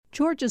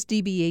Georgia's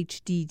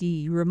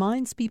DBHDD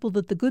reminds people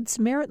that the Good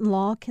Samaritan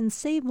law can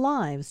save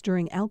lives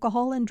during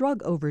alcohol and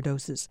drug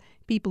overdoses.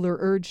 People are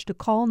urged to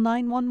call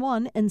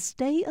 911 and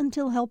stay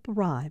until help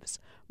arrives.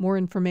 More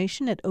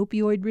information at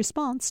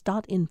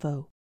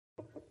opioidresponse.info.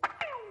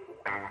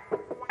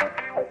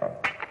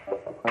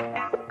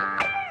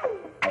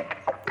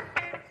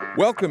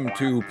 Welcome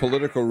to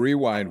Political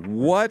Rewind.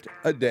 What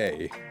a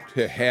day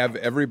to have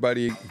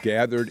everybody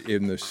gathered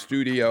in the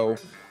studio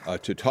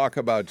to talk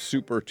about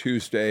Super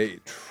Tuesday.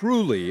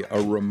 Truly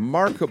a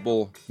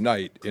remarkable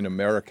night in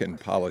American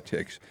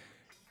politics.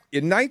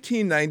 In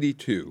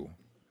 1992,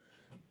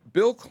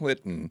 Bill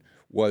Clinton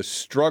was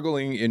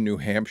struggling in New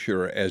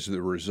Hampshire as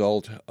the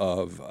result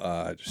of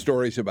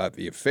stories about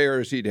the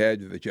affairs he'd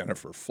had. The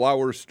Jennifer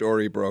Flowers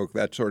story broke,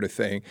 that sort of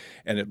thing.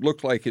 And it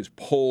looked like his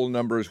poll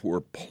numbers were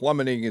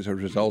plummeting as a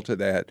result of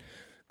that.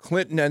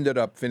 Clinton ended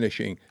up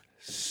finishing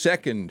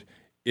second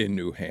in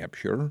New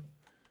Hampshire.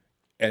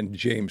 And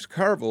James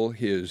Carville,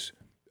 his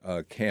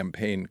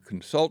campaign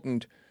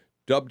consultant,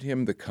 dubbed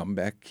him the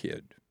comeback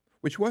kid,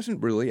 which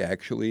wasn't really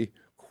actually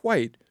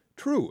quite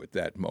true at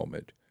that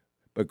moment.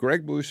 But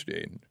Greg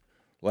Bluestein,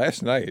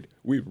 last night,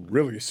 we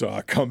really saw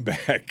a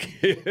comeback.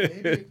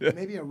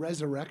 Maybe a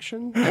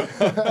resurrection? I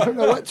don't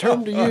know what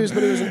term to use,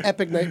 but it was an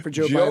epic night for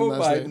Joe Biden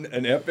last night.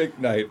 An epic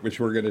night, which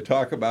we're going to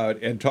talk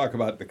about, and talk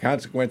about the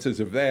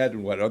consequences of that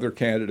and what other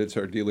candidates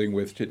are dealing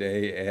with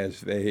today as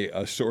they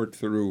sort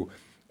through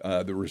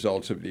the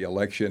results of the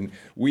election.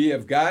 We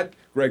have got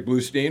Greg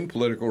Bluestein,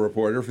 political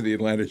reporter for the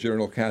Atlanta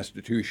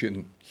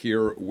Journal-Constitution,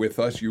 here with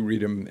us. You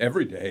read him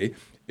every day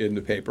in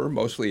the paper,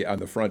 mostly on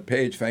the front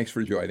page. Thanks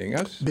for joining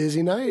us.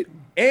 Busy night.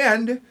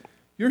 And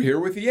you're here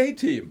with the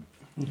A-Team.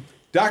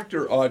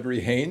 Dr.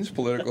 Audrey Haynes,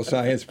 political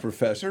science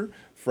professor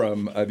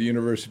from the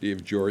University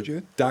of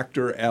Georgia,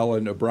 Dr.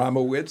 Alan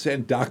Abramowitz,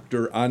 and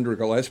Dr. Andra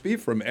Gillespie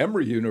from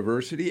Emory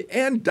University,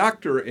 and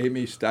Dr.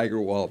 Amy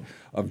Steigerwalt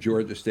of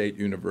Georgia State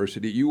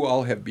University. You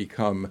all have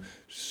become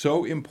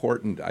so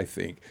important, I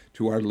think,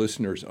 to our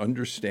listeners'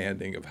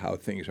 understanding of how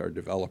things are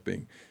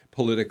developing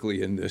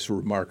politically in this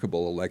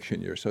remarkable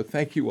election year. So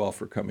thank you all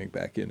for coming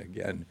back in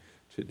again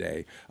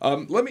today.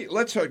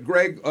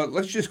 Greg,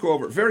 let's just go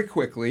over it very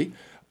quickly.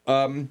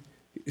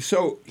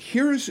 So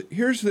here's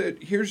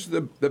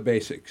the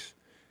basics.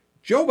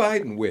 Joe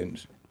Biden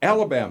wins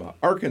Alabama,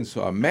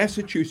 Arkansas,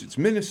 Massachusetts,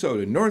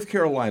 Minnesota, North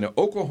Carolina,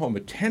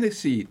 Oklahoma,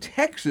 Tennessee,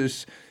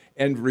 Texas,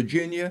 and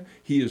Virginia.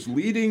 He is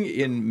leading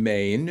in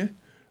Maine,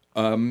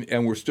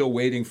 and we're still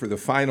waiting for the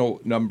final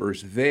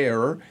numbers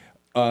there.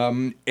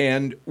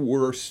 And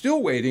we're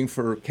still waiting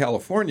for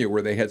California,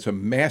 where they had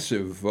some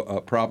massive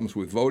problems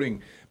with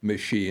voting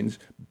machines.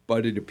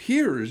 But it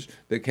appears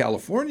that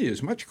California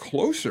is much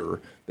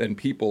closer than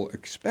people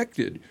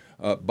expected.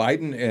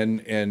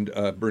 Biden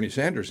and Bernie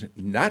Sanders,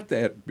 not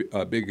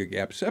that big a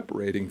gap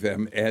separating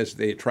them as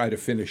they try to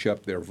finish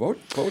up their vote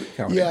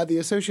counting. Yeah, the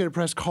Associated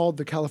Press called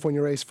the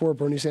California race for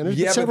Bernie Sanders.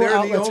 Yeah, but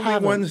they're the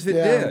only ones that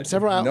did.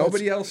 Several outlets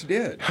Nobody else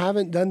did.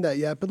 Haven't done that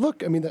yet. But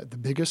look, I mean, the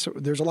biggest,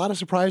 there's a lot of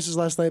surprises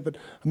last night, but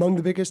among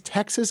the biggest,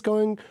 Texas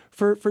going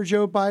for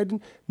Joe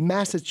Biden,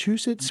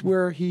 Massachusetts,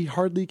 where he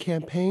hardly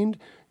campaigned,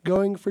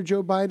 going for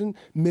Joe Biden,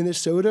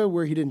 Minnesota,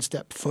 where he didn't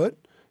step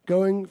foot,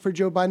 going for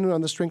Joe Biden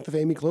on the strength of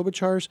Amy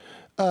Klobuchar's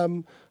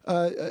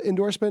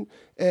endorsement,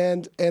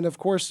 and of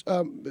course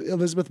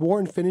Elizabeth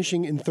Warren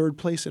finishing in third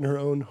place in her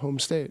own home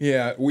state.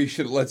 Yeah,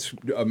 let's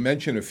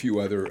mention a few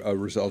other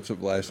results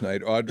of last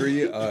night.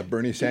 Audrey,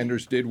 Bernie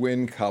Sanders did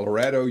win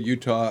Colorado,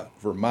 Utah,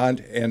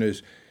 Vermont, and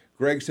as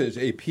Greg says,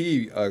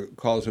 AP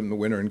calls him the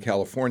winner in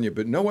California,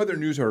 but no other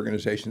news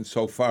organization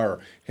so far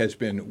has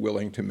been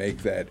willing to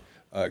make that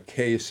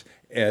case.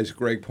 As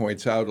Greg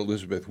points out,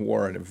 Elizabeth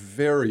Warren, a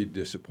very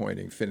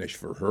disappointing finish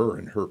for her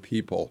and her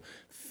people.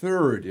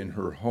 Third in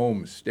her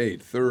home state,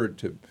 third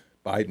to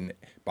Biden.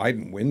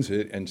 Biden wins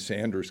it, and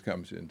Sanders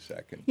comes in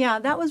second. Yeah,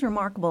 that was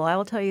remarkable. I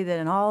will tell you that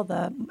in all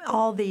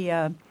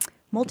the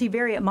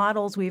multivariate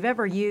models we've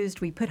ever used,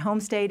 we put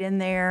home state in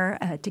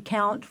there to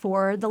count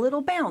for the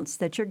little bounce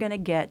that you're going to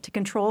get, to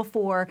control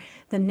for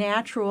the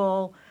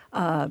natural,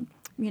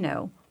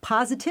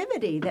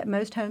 positivity that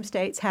most home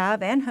states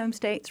have, and home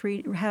states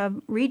have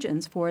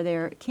regions for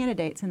their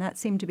candidates, and that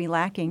seemed to be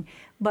lacking.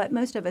 But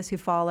most of us who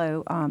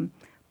follow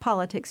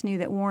politics knew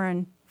that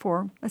Warren,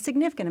 for a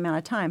significant amount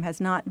of time, has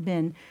not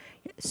been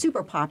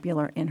super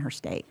popular in her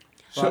state.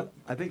 Well,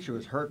 I think she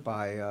was hurt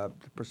by the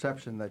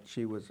perception that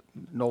she was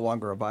no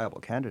longer a viable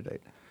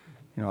candidate.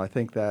 I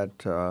think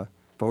that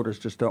voters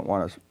just don't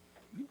want to.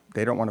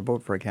 They don't want to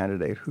vote for a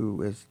candidate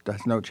who has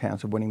no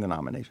chance of winning the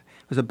nomination.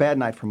 It was a bad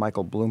night for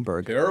Michael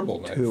Bloomberg.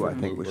 Terrible night too, for I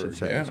think Bloomberg, we should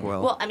say yeah. as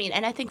well. Well, I mean,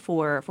 and I think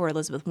for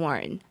Elizabeth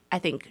Warren, I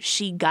think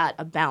she got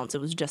a bounce.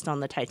 It was just on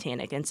the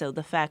Titanic. And so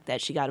the fact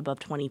that she got above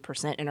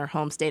 20% in her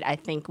home state, I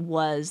think,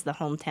 was the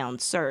hometown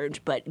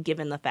surge. But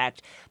given the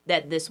fact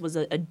that this was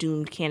a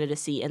doomed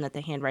candidacy and that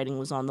the handwriting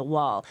was on the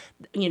wall,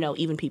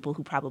 even people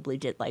who probably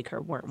did like her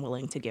weren't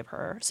willing to give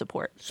her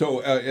support. So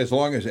as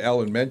long as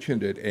Alan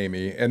mentioned it,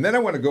 Amy, and then I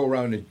want to go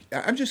around and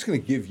I'm just just going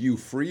to give you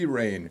free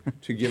rein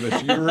to give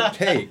us your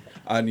take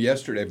on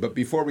yesterday. But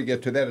before we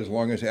get to that, as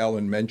long as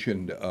Alan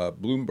mentioned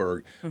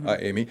Bloomberg,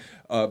 Amy,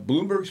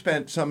 Bloomberg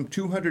spent some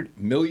 $200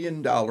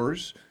 million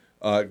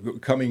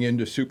coming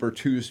into Super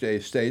Tuesday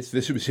states.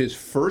 This was his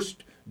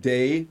first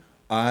day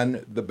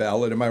on the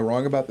ballot. Am I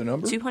wrong about the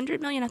number?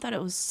 200 million? I thought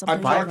it was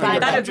something I'm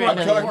like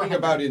talking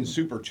about in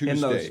Super Tuesday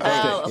those states.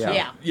 Oh,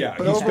 okay. Yeah,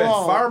 But he spent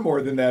overall, far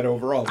more than that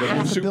overall. But in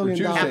 $500 Super million.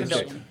 Tuesday $500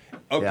 states. million.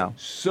 Okay, Yeah.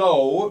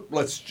 so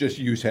let's just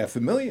use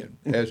 $500 million.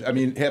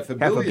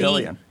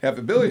 Half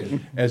a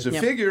billion as a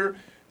figure.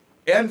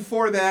 And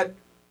for that,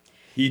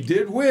 he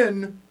did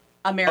win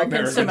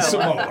American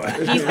Samoa.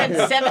 He spent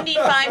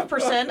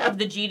 75% of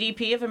the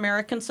GDP of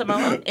American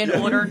Samoa in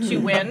order to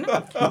win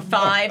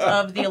 5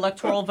 of the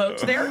electoral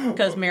votes there,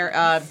 because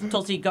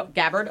Tulsi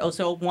Gabbard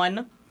also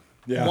won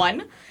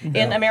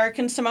in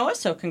American Samoa.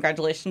 So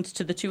congratulations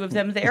to the two of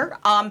them there.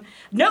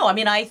 No, I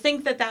mean, I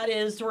think that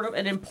is sort of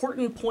an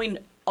important point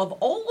of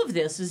all of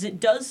this, is it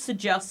does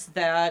suggest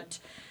that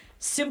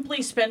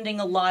simply spending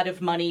a lot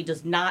of money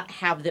does not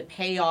have the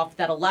payoff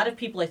that a lot of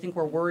people, I think,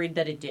 were worried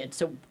that it did.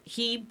 So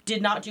he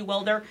did not do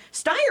well there.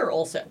 Steyer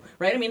also,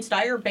 right? I mean,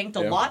 Steyer banked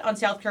a lot on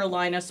South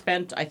Carolina,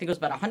 spent, I think it was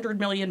about $100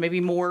 million, maybe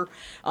more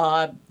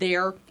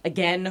there.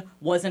 Again,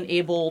 wasn't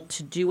able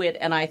to do it.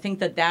 And I think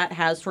that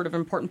has sort of an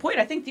important point.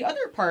 I think the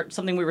other part,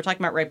 something we were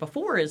talking about right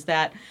before, is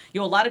that, a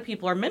lot of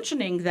people are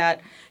mentioning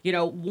that,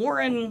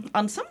 Warren,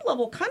 on some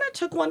level, kind of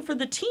took one for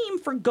the team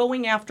for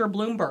going after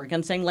Bloomberg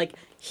and saying, like,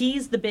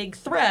 he's the big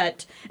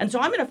threat. And so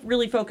I'm going to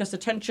really focus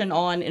attention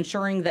on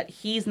ensuring that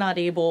he's not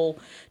able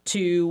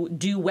to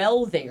do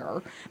well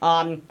there,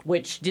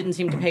 which didn't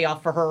seem to pay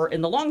off for her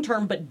in the long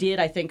term, but did,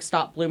 I think,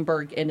 stop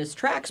Bloomberg in his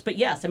tracks. But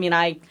yes, I mean,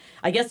 I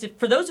guess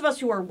for those of us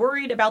who are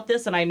worried about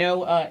this, and I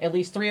know at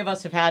least 3 of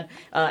us have had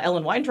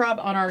Ellen Weintraub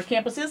on our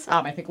campuses.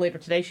 I think later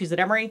today she's at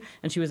Emory,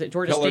 and she was at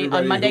Georgia State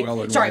on Monday.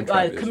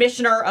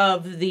 Commissioner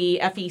of the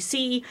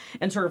FEC,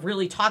 and sort of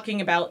really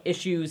talking about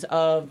issues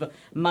of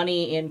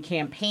money in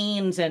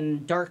campaigns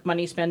and dark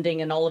money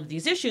spending and all of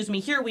these issues. I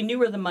mean, here we knew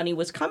where the money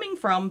was coming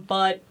from,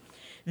 but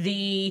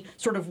the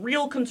sort of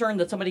real concern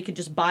that somebody could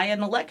just buy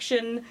an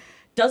election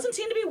doesn't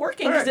seem to be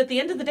working, because at the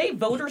end of the day,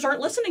 voters aren't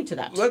listening to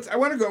that. I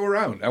want to go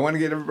around. I want to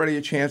get everybody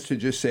a chance to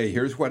just say,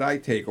 here's what I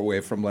take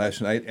away from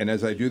last night. And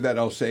as I do that,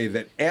 I'll say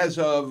that as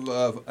of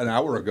an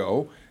hour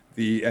ago,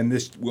 and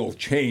this will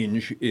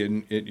change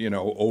in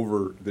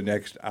over the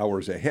next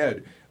hours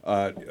ahead,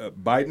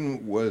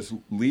 Biden was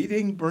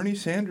leading Bernie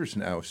Sanders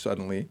now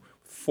suddenly,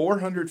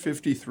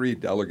 453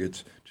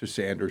 delegates to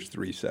Sanders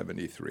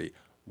 373.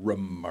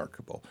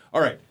 Remarkable. All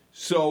right,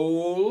 so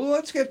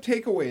let's get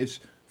takeaways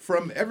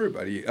from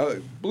everybody.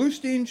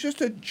 Bluestein,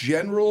 just a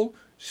general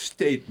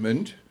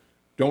statement.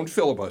 Don't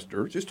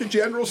filibuster. Just a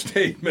general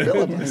statement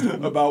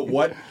about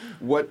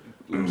what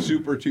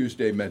Super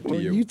Tuesday meant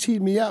to you. You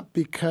teed me up,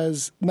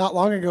 because not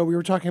long ago we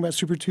were talking about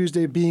Super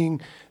Tuesday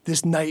being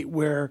this night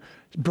where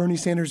Bernie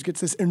Sanders gets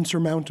this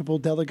insurmountable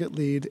delegate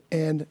lead,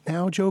 and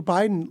now Joe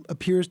Biden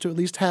appears to at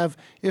least have,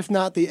 if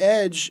not the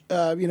edge,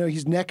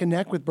 he's neck and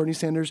neck with Bernie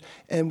Sanders,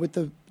 and with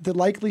the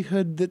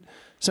likelihood that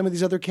some of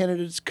these other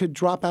candidates could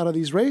drop out of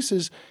these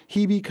races,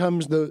 he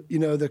becomes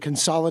the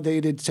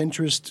consolidated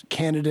centrist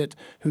candidate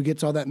who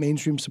gets all that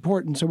mainstream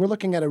support. And so we're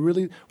looking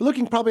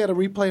probably at a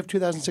replay of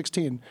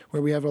 2016,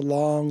 where we have a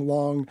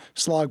long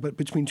slog, but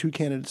between 2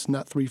 candidates,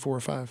 not 3, 4,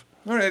 or 5.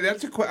 All right,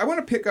 I want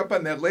to pick up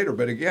on that later,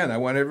 but again, I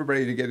want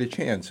everybody to get a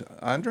chance.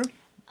 Andra?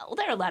 Well,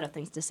 there are a lot of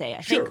things to say.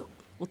 I Sure. think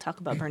we'll talk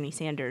about Bernie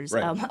Sanders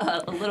Right.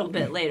 a little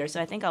bit later,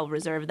 so I think I'll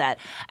reserve that.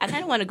 I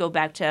kind of want to go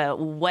back to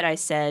what I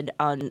said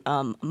on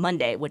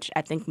Monday, which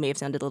I think may have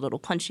sounded a little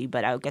punchy,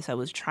 but I guess I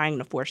was trying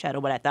to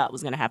foreshadow what I thought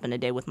was going to happen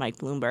today with Mike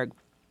Bloomberg.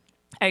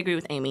 I agree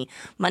with Amy.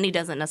 Money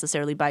doesn't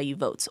necessarily buy you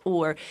votes.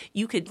 Or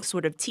you could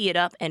sort of tee it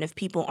up, and if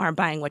people aren't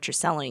buying what you're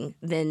selling,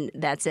 then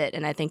that's it.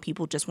 And I think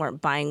people just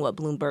weren't buying what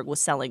Bloomberg was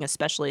selling,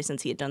 especially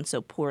since he had done so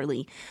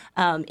poorly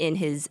in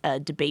his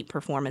debate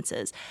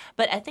performances.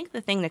 But I think the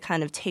thing to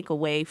kind of take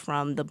away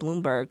from the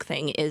Bloomberg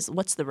thing is,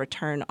 what's the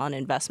return on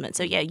investment?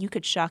 So, yeah, you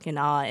could shock and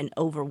awe and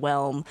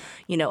overwhelm,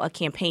 a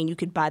campaign. You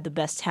could buy the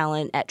best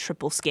talent at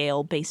triple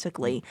scale,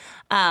 basically.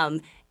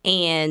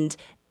 And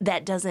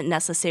that doesn't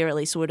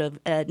necessarily sort of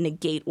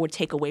negate or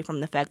take away from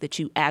the fact that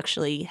you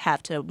actually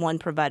have to, 1,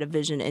 provide a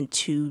vision, and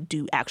 2,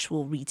 do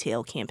actual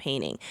retail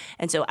campaigning.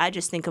 And so I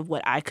just think of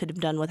what I could have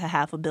done with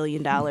 $500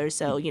 million.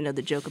 So,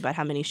 the joke about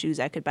how many shoes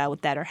I could buy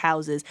with that, or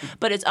houses.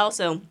 But it's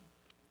also,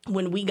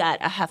 when we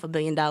got $500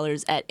 million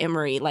at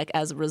Emory, like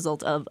as a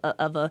result of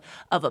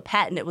a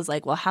patent, it was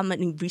like, well, how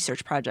many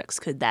research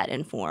projects could that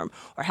inform,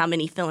 or how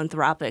many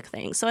philanthropic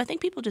things? So I think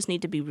people just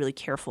need to be really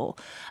careful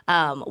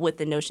with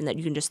the notion that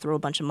you can just throw a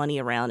bunch of money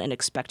around and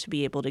expect to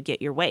be able to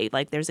get your way.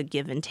 Like, there's a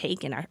give and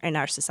take in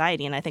our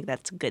society, and I think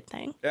that's a good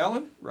thing.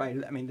 Alan?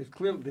 Right. I mean,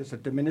 there's a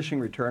diminishing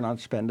return on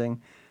spending.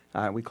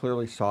 We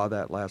clearly saw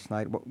that last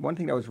night. One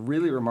thing that was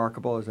really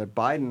remarkable is that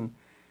Biden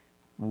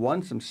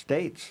won some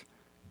states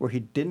where he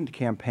didn't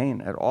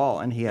campaign at all,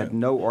 and he had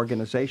no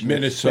organization.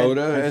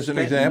 Minnesota, as an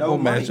example, no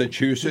money.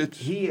 Massachusetts.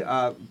 He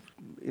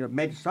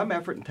made some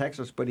effort in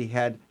Texas, but he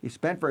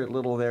spent very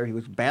little there. He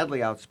was badly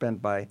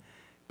outspent by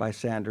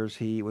Sanders.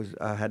 He was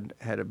had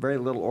a very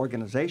little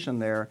organization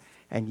there,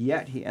 and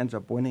yet he ends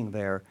up winning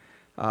there.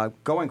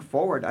 Going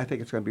forward, I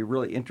think it's going to be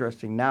really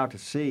interesting now to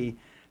see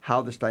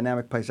how this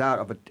dynamic plays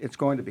out. It's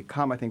going to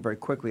become, I think, very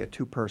quickly a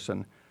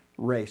two-person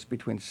race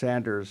between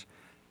Sanders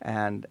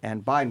and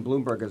Biden.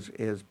 Bloomberg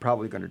is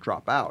probably going to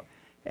drop out.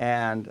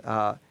 And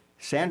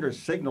Sanders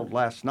signaled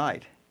last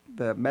night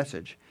the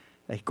message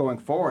going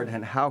forward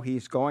and how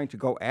he's going to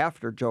go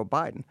after Joe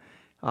Biden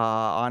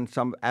on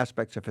some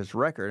aspects of his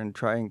record and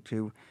trying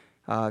to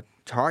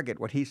target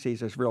what he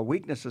sees as real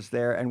weaknesses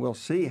there. And we'll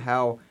see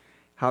how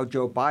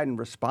Joe Biden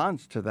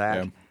responds to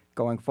that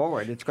going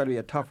forward. It's going to be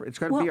a tougher. It's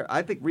going to be.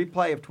 I think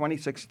replay of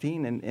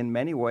 2016 in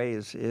many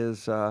ways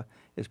is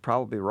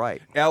probably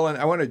right. Alan,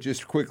 I want to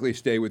just quickly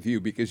stay with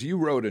you because you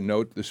wrote a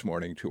note this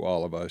morning to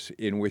all of us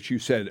in which you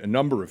said a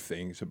number of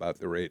things about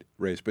the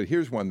race, but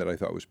here's one that I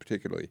thought was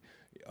particularly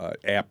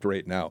apt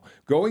right now.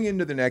 Going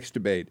into the next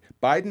debate,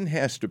 Biden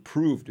has to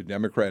prove to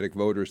Democratic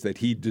voters that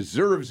he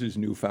deserves his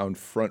newfound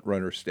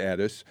front-runner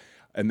status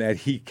and that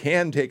he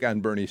can take on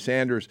Bernie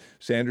Sanders.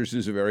 Sanders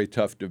is a very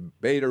tough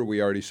debater.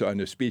 We already saw in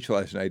his speech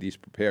last night he's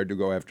prepared to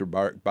go after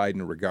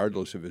Biden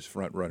regardless of his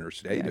front-runner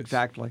status. Yeah,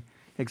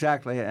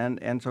 exactly.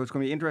 And so it's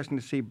going to be interesting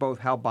to see both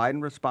how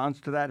Biden responds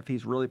to that, if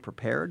he's really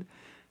prepared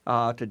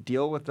to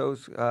deal with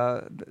those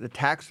the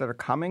attacks that are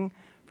coming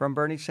from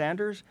Bernie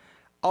Sanders.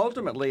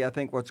 Ultimately, I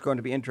think what's going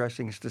to be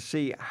interesting is to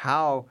see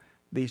how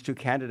these two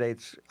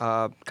candidates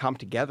come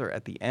together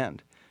at the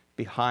end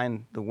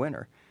behind the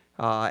winner.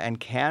 And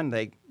can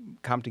they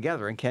come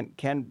together? And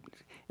can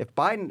if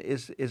Biden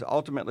is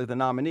ultimately the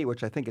nominee,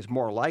 which I think is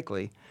more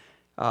likely,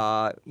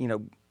 will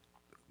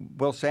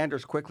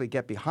Sanders quickly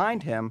get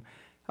behind him?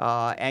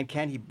 And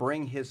can he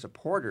bring his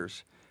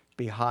supporters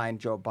behind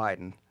Joe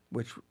Biden,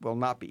 which will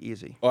not be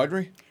easy?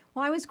 Audrey?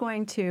 Well, I was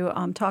going to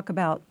talk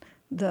about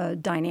the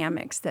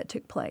dynamics that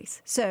took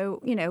place.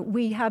 So,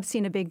 we have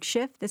seen a big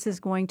shift. This is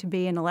going to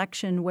be an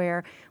election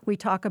where we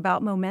talk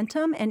about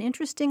momentum. And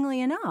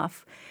interestingly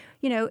enough,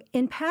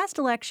 in past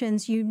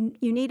elections, you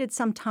needed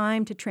some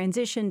time to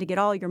transition to get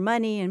all your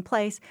money in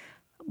place.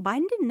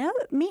 Biden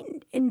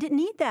didn't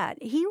need that.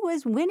 He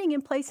was winning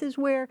in places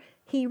where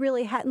he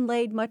really hadn't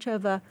laid much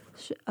of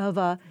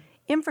a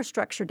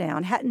infrastructure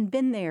down, hadn't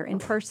been there in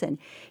person.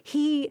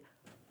 He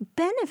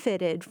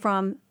benefited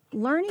from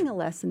learning a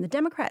lesson. The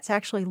Democrats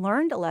actually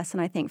learned a lesson,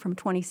 I think, from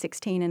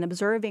 2016 and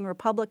observing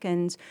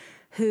Republicans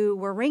who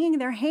were wringing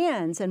their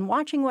hands and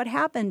watching what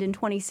happened in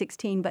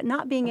 2016, but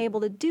not being able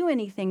to do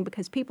anything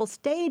because people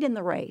stayed in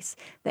the race.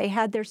 They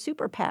had their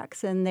super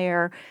PACs and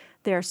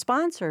their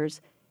sponsors.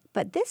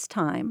 But this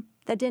time,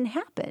 that didn't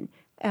happen.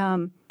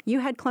 You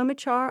had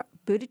Klobuchar,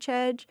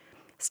 Buttigieg.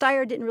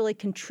 Steyer didn't really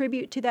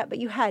contribute to that, but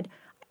you had,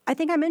 I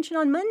think I mentioned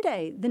on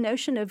Monday, the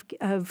notion of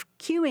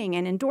queuing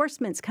and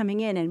endorsements coming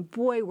in, and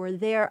boy, were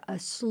there a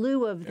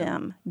slew of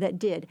them that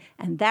did,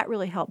 and that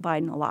really helped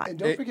Biden a lot. And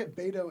don't forget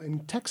Beto in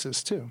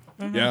Texas, too.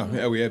 Mm-hmm.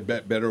 Yeah, we had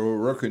Beto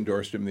O'Rourke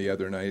endorsed him the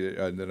other night,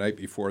 the night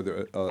before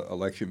the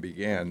election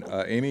began.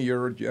 Amy,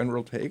 your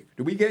general take?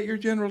 Did we get your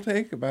general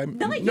take? Not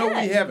yet. No,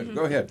 we haven't. Mm-hmm.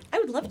 Go ahead. I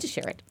would love to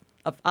share it.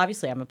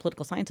 Obviously, I'm a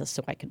political scientist,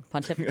 so I can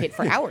pontificate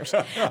for hours.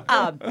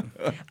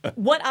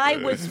 What I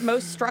was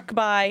most struck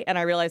by, and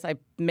I realize I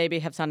maybe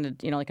have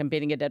sounded, like I'm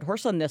beating a dead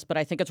horse on this, but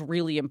I think it's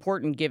really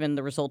important given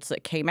the results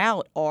that came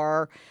out,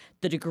 are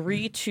the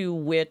degree to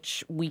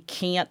which we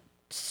can't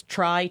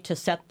try to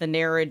set the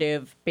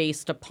narrative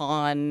based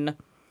upon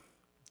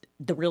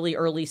the really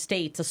early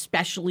states,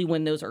 especially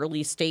when those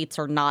early states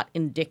are not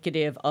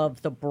indicative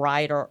of the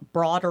broader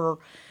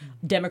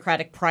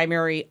Democratic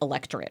primary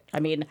electorate. I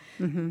mean,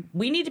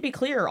 we need to be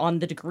clear on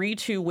the degree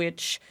to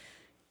which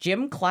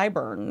Jim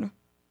Clyburn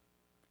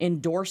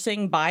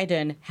endorsing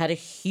Biden had a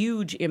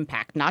huge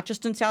impact, not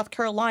just in South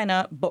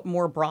Carolina, but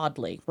more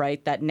broadly,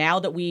 right? That now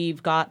that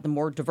we've got the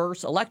more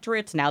diverse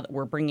electorates, now that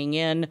we're bringing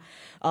in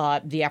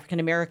the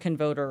African-American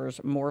voters,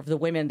 more of the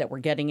women, that we're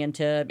getting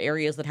into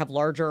areas that have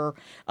larger,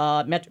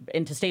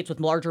 into states with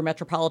larger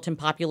metropolitan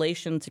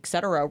populations, et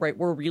cetera, right?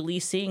 We're really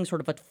seeing sort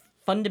of a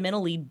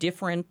fundamentally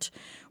different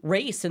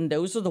race, and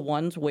those are the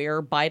ones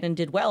where Biden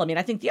did well. I mean,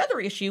 I think the other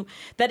issue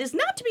that is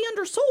not to be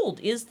undersold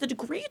is the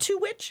degree to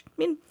which,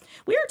 we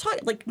are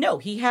talking, no,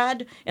 he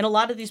had, in a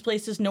lot of these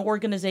places, no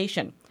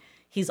organization.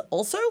 He's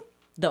also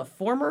the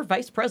former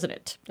vice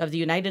president of the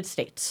United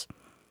States.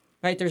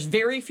 Right? There's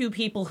very few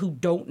people who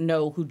don't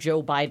know who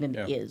Joe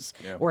Biden is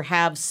or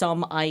have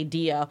some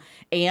idea.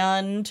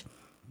 And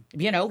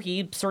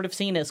he's sort of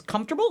seen as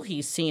comfortable.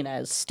 He's seen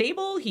as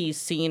stable. He's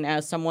seen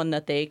as someone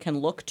that they can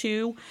look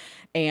to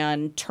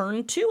and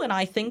turn to. And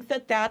I think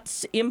that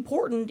that's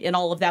important in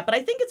all of that. But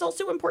I think it's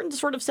also important to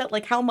sort of set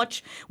how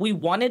much we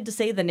wanted to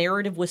say the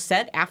narrative was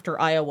set after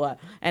Iowa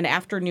and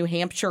after New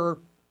Hampshire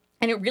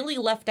And it really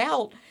left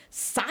out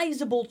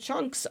sizable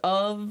chunks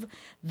of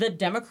the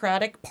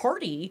Democratic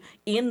Party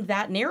in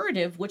that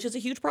narrative, which is a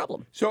huge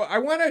problem. So I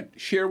want to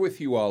share with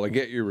you all and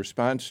get your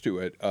response to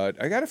it.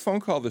 I got a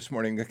phone call this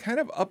morning that kind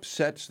of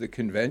upsets the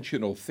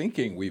conventional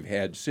thinking we've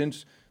had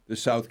since the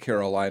South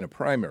Carolina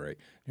primary.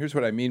 Here's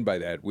what I mean by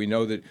that. We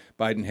know that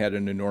Biden had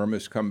an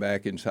enormous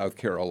comeback in South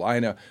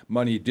Carolina.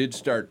 Money did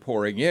start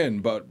pouring in,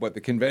 but what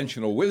the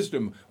conventional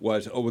wisdom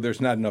was,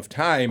 there's not enough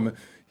time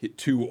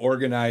to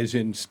organize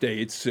in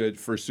states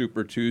for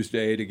Super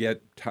Tuesday, to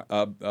get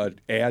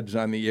ads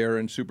on the air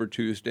in Super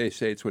Tuesday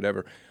states,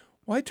 whatever.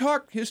 Well,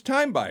 his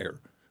time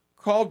buyer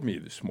called me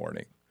this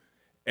morning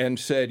and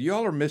said,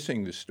 y'all are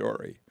missing the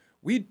story.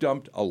 We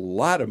dumped a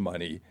lot of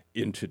money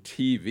into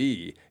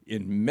TV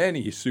in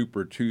many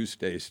Super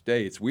Tuesday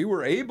states. We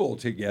were able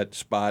to get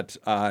spots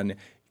on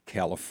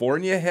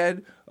California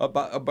had a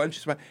bunch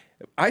of spots.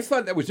 I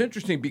thought that was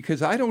interesting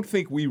because I don't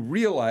think we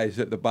realized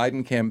that the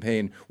Biden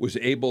campaign was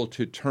able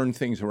to turn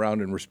things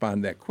around and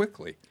respond that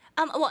quickly.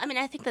 Well, I mean,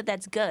 I think that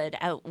that's good.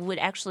 I would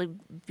actually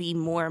be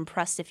more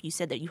impressed if you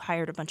said that you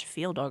hired a bunch of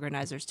field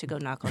organizers to go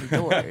knock on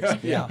doors.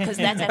 Yeah. Because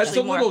that's actually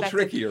a more little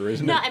effective. trickier,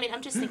 isn't it? No, I mean,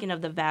 I'm just thinking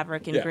of the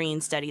Vavrick and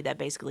Green study that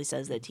basically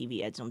says that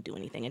TV ads don't do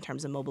anything in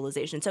terms of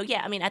mobilization. So,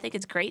 yeah, I mean, I think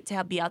it's great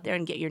to be out there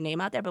and get your name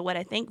out there. But what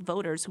I think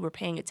voters who were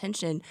paying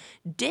attention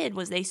did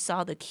was they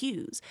saw the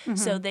cues. Mm-hmm.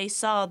 So they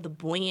saw the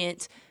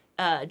buoyant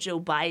Joe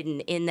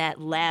Biden in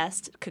that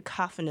last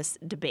cacophonous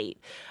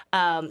debate.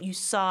 You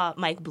saw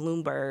Mike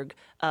Bloomberg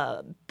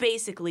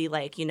basically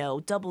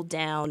double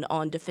down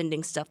on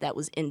defending stuff that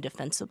was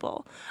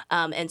indefensible.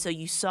 And so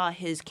you saw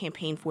his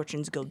campaign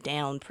fortunes go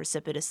down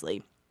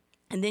precipitously.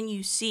 And then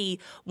you see,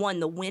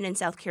 the win in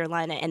South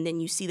Carolina, and then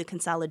you see the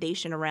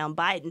consolidation around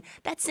Biden.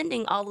 That's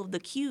sending all of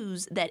the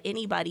cues that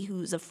anybody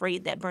who's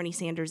afraid that Bernie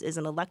Sanders is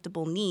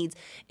unelectable needs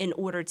in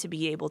order to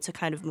be able to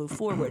kind of move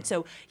forward.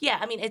 So, yeah,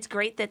 I mean, it's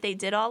great that they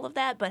did all of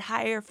that, but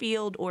hire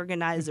field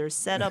organizers,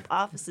 set up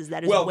offices.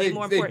 That is way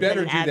more important than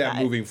an ad buy. They better do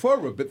that moving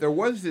forward. But there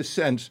was this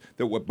sense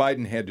that what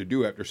Biden had to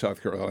do after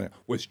South Carolina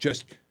was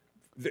just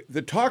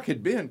the talk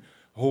had been,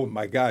 oh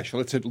my gosh,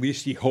 let's at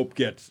least he hope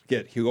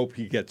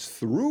he gets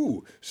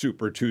through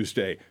Super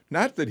Tuesday.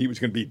 Not that he was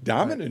going to be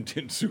dominant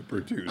in Super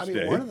Tuesday. I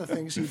mean, one of the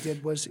things he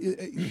did was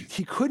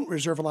he couldn't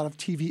reserve a lot of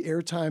TV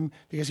airtime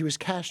because he was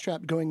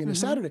cash-strapped going into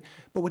Saturday.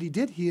 But what he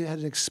did, he had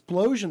an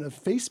explosion of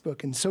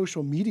Facebook and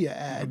social media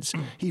ads.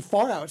 He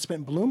far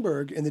outspent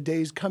Bloomberg in the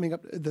days coming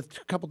up, the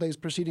couple days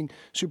preceding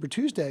Super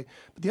Tuesday.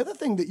 But the other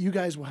thing that you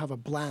guys will have a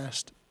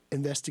blast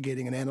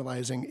investigating and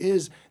analyzing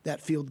is that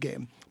field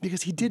game,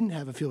 because he didn't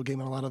have a field game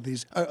on a lot of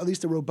these, at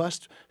least a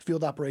robust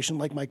field operation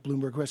like Mike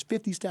Bloomberg, who has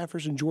 50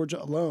 staffers in Georgia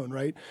alone,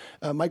 right?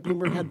 Mike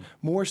Bloomberg had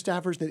more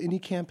staffers than any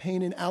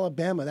campaign in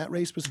Alabama. That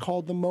race was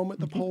called the moment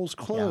the polls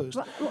closed.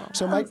 Yeah.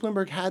 So Mike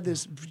Bloomberg had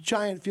this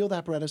giant field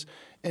apparatus,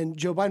 and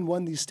Joe Biden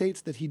won these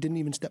states that he didn't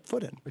even step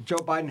foot in. But Joe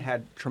Biden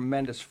had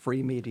tremendous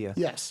free media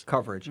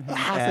coverage.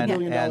 $500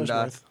 million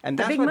worth. And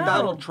that's what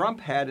Donald Trump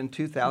had in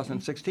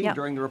 2016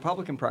 during the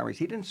Republican primaries.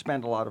 He didn't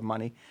spend a lot of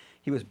money.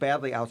 He was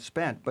badly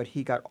outspent, but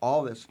he got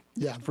all this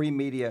free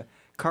media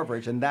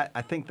coverage, and that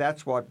I think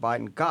that's what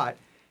Biden got.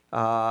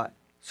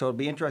 So it'll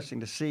be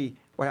interesting to see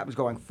what happens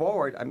going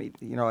forward. I mean,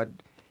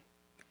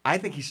 I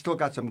think he's still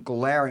got some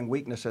glaring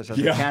weaknesses as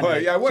a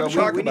candidate. I want to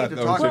talk about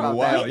those in a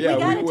while. We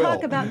got to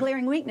talk about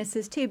glaring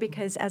weaknesses, too,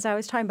 because as I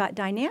was talking about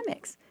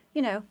dynamics,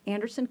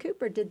 Anderson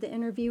Cooper did the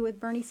interview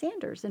with Bernie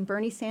Sanders, and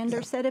Bernie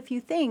Sanders said a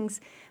few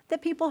things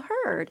that people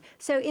heard.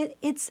 So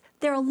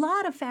there are a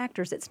lot of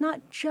factors. It's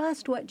not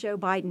just what Joe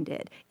Biden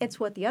did. It's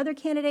what the other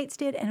candidates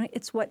did, and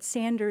it's what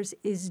Sanders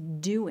is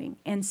doing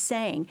and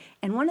saying.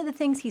 And one of the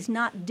things he's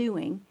not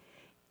doing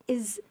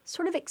is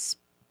sort of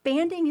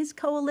expanding his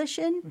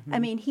coalition. Mm-hmm. I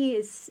mean, he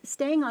is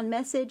staying on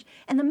message,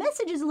 and the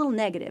message is a little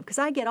negative because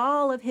I get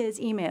all of his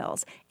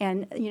emails,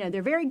 and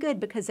they're very good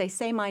because they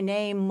say my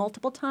name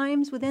multiple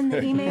times within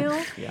the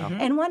email.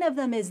 And one of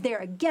them is, "They're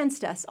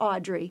against us,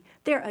 Audrey.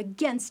 They're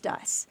against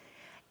us,"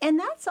 and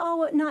that's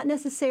all not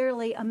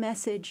necessarily a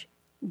message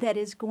that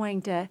is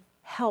going to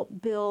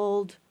help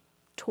build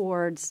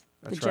towards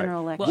the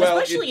general election. Well,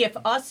 especially if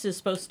us is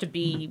supposed to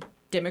be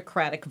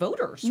Democratic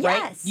voters,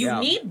 right? You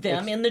need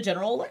them in the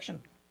general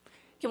election.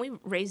 Can we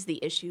raise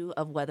the issue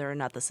of whether or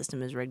not the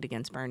system is rigged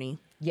against Bernie?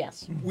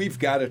 Yes. We've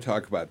got to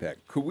talk about that.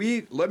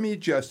 Let me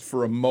just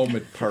for a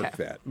moment park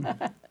that,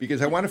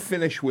 because I want to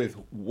finish with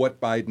why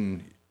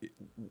Biden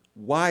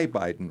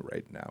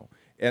right now.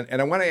 And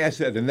I want to ask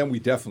that, and then we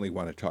definitely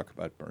want to talk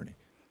about Bernie.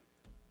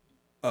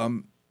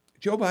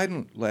 Joe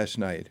Biden last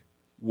night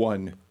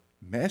won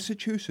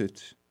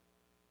Massachusetts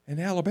and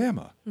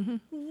Alabama.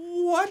 Mm-hmm.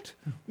 What?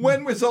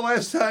 When was the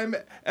last time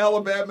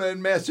Alabama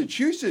and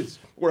Massachusetts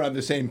were on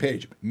the same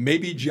page?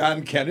 Maybe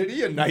John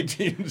Kennedy in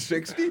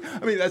 1960? I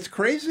mean, that's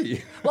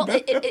crazy. Well,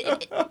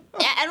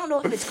 I don't know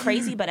if it's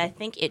crazy, but I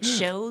think it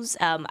shows.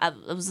 I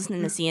was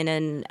listening to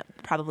CNN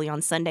probably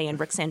on Sunday, and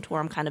Rick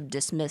Santorum kind of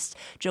dismissed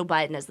Joe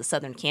Biden as the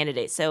Southern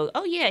candidate. So,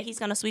 oh yeah, he's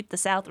going to sweep the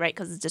South, right,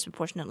 because it's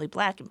disproportionately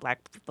black and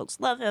black folks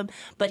love him,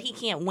 but he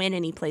can't win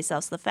anyplace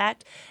else. The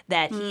fact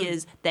that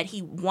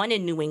he won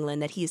in New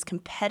England, that he is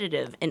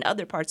competitive in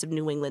other parts of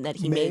New England, that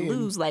he may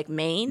lose, like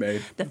Maine.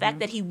 The fact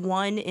that he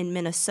won in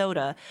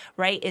Minnesota,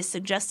 right, is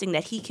suggesting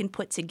that he can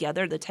put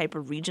together the type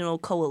of regional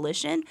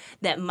coalition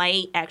that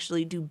might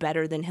actually do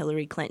better than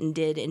Hillary Clinton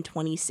did in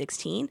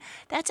 2016.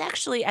 That's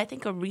actually, I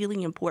think, a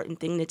really important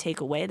thing to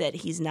take away, that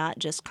he's not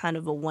just kind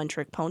of a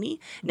one-trick pony.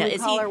 Now,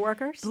 blue-collar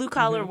workers?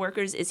 Blue-collar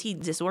workers, is he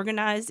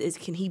disorganized?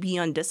 Can he be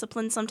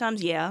undisciplined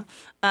sometimes? Yeah.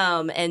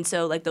 And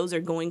so, like, those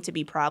are going to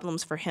be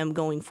problems for him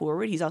going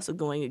forward. He's also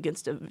going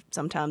against a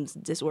sometimes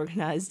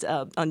disorganized,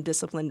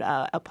 undisciplined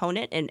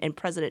opponent and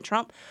President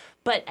Trump.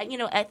 But,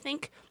 I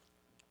think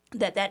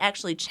that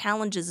actually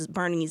challenges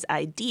Bernie's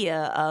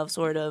idea of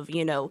sort of,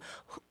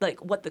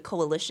 like what the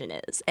coalition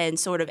is, and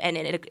sort of, and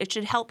it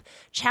should help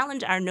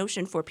challenge our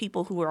notion for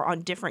people who are on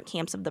different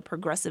camps of the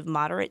progressive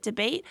moderate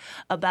debate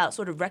about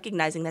sort of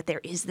recognizing that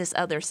there is this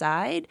other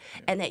side,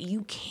 and that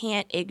you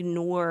can't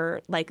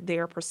ignore like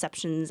their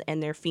perceptions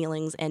and their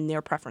feelings and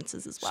their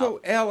preferences as well.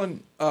 So,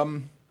 Alan,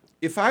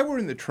 if I were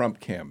in the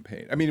Trump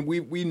campaign, I mean,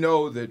 we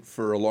know that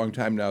for a long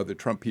time now the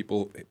Trump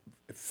people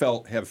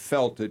have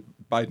felt that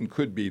Biden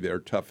could be their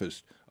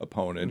toughest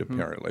opponent,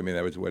 apparently. I mean,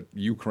 that was what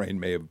Ukraine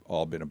may have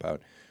all been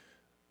about.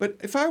 But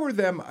if I were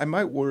them, I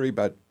might worry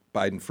about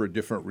Biden for a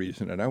different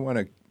reason, and I want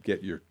to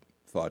get your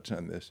thoughts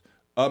on this.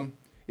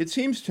 It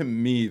seems to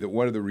me that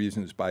one of the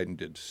reasons Biden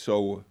did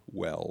so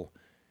well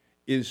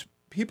is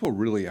people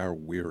really are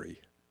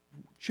weary,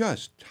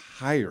 just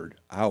tired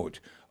out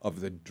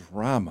of the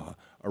drama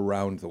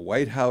around the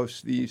White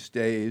House these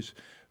days,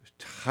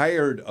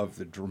 tired of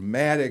the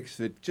dramatics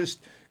that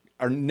just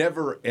are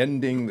never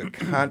ending, the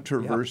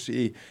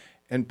controversy.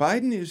 And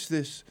Biden is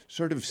this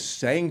sort of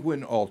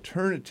sanguine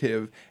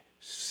alternative.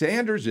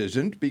 Sanders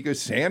isn't,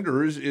 because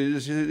Sanders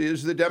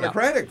is the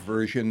Democratic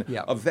version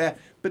of that.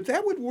 But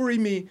that would worry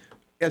me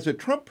as a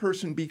Trump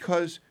person,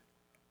 because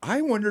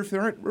I wonder if there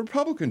aren't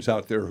Republicans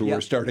out there who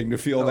are starting to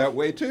feel that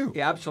way too.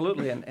 Yeah,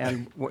 absolutely.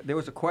 And there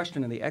was a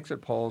question in the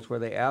exit polls where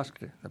they asked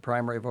the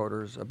primary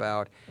voters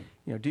about,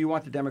 do you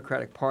want the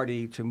Democratic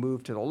Party to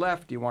move to the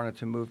left? Do you want it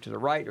to move to the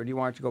right? Or do you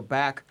want it to go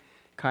back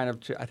kind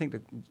of to, I think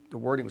the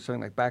wording was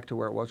something like back to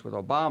where it was with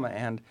Obama.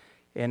 And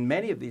in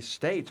many of these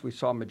states, we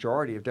saw a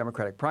majority of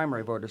Democratic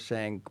primary voters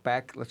saying,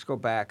 let's go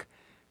back,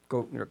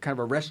 kind of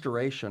a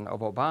restoration of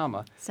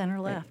Obama. Center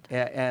left.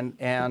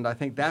 And I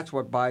think that's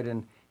what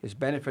Biden is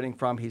benefiting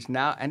from. He's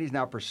now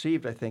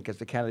perceived, I think, as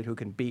the candidate who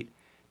can beat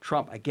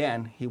Trump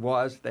again. He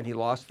was, then he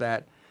lost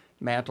that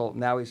mantle.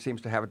 Now he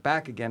seems to have it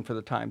back again for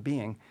the time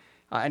being.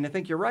 And I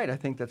think you're right. I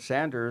think that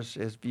Sanders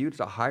is viewed as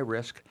a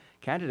high-risk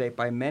candidate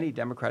by many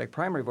Democratic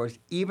primary voters,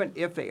 even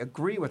if they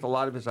agree with a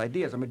lot of his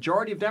ideas. A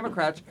majority of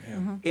Democrats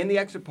in the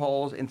exit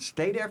polls in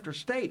state after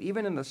state,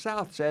 even in the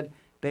South, said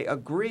they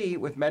agree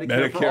with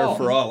Medicare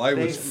for all. I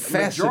was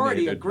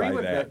fascinated by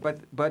that.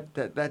 But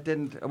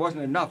it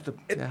wasn't enough to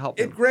help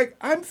him. Greg,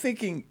 I'm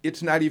thinking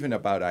it's not even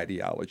about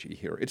ideology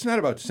here. It's not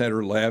about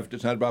center left.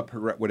 It's not about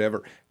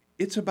whatever.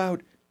 It's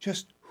about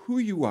just who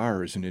you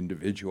are as an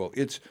individual.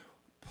 It's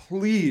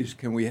please,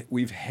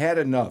 we've had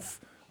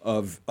enough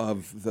of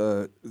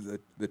the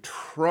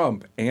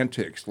Trump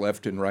antics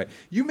left and right.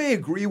 You may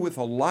agree with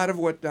a lot of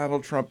what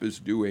Donald Trump is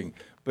doing,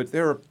 but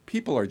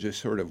people are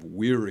just sort of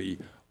weary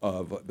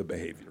of the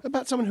behavior.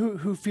 About someone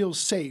who feels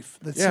safe,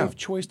 the safe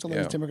choice to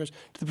elect Democrats.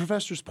 To the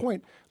professor's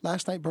point,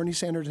 last night Bernie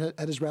Sanders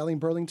at his rally in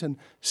Burlington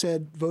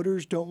said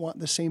voters don't want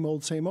the same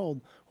old, same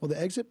old. Well,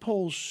 the exit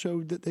polls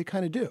showed that they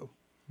kind of do.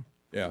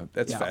 Yeah,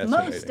 that's fascinating.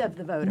 Most of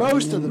the voters.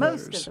 Most of the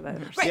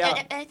voters. Right,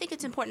 and I think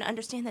it's important to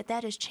understand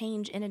that is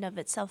change in and of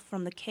itself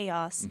from the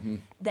chaos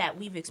that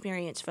we've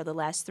experienced for the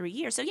last 3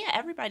 years. So,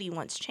 everybody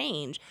wants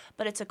change,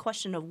 but it's a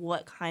question of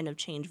what kind of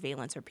change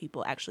valence are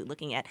people actually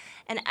looking at.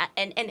 And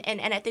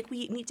I think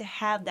we need to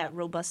have that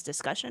robust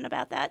discussion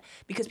about that,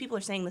 because people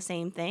are saying the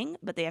same thing,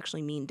 but they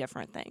actually mean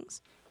different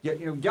things. Yeah,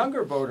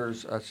 younger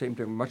voters seem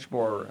to be much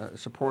more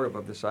supportive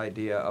of this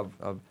idea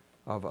of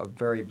a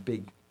very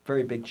big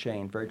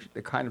change,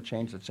 the kind of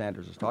change that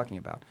Sanders is talking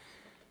about.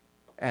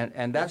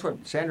 And that's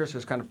what Sanders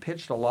has kind of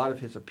pitched a lot of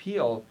his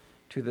appeal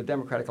to the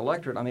Democratic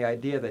electorate on, the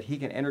idea that he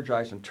can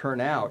energize and turn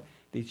out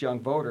these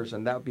young voters,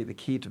 and that would be the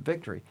key to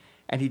victory.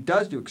 And he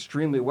does do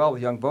extremely well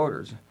with young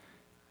voters,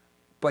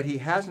 but he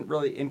hasn't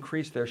really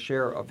increased their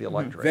share of the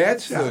electorate.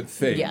 That's the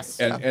thing. Yes.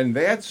 And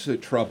that's the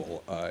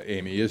trouble,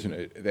 Amy, isn't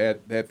it?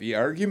 That the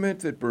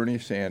argument that Bernie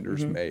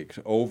Sanders makes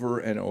over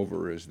and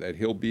over is that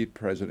he'll beat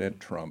President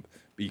Trump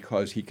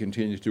because he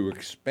continues to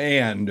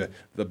expand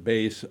the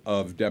base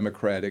of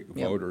Democratic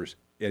voters.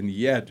 And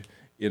yet,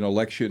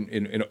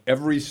 in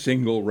every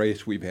single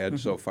race we've had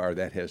so far,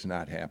 that has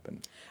not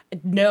happened.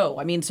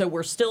 No, so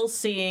we're still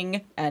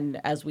seeing, and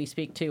as we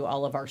speak to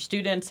all of our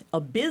students,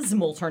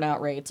 abysmal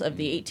turnout rates of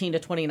the 18 to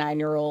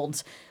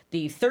 29-year-olds.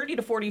 The 30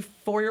 to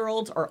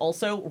 44-year-olds are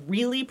also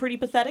really pretty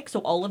pathetic. So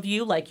all of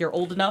you, like, you're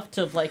old enough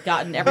to have, like,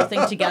 gotten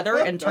everything together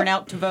and turn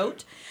out to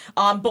vote.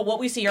 But what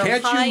we see are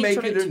Can't high you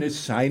make it an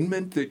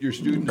assignment that your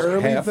students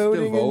Early have to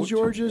voting in vote?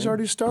 Georgia's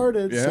already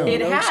started. Yeah. So It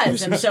no has,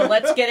 excuses. and so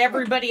let's get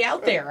everybody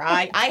out there.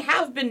 I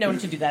have been known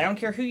to do that. I don't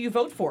care who you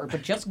vote for,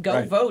 but just go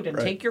Right, vote and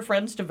right. take your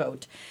friends to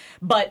vote.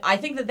 But I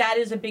think that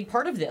is a big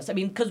part of this. I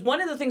mean, because one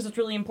of the things that's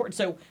really important,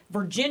 so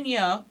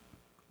Virginia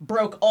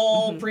broke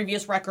all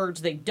previous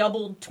records. They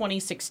doubled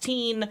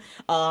 2016.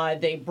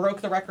 They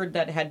broke the record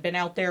that had been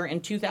out there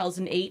in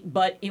 2008,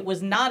 but it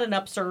was not an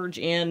upsurge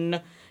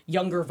in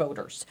younger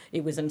voters.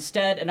 It was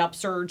instead an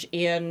upsurge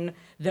in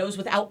those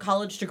without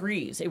college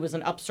degrees. It was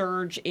an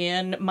upsurge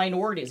in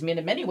minorities. I mean,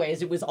 in many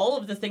ways, it was all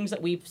of the things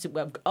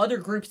that other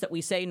groups that we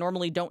say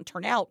normally don't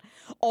turn out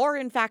are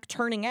in fact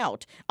turning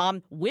out.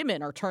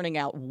 Women are turning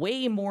out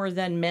way more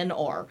than men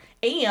are,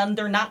 and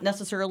they're not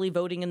necessarily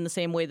voting in the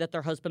same way that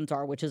their husbands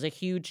are, which is a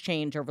huge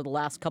change over the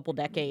last couple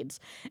decades.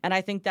 And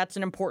I think that's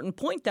an important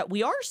point, that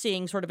we are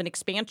seeing sort of an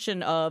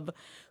expansion of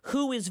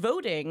who is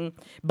voting,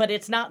 but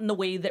it's not in the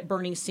way that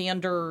Bernie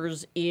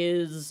Sanders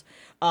is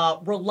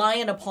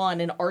reliant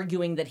upon and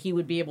arguing that he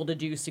would be able to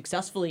do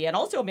successfully. And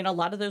also, I mean, a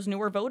lot of those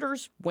newer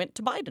voters went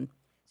to Biden.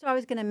 So I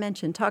was going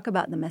to talk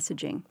about the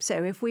messaging.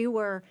 So if we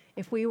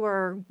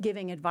were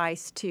giving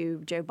advice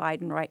to Joe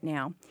Biden right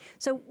now,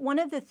 so one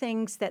of the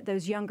things that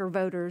those younger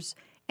voters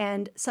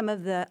and some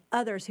of the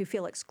others who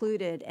feel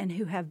excluded and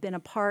who have been a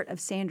part of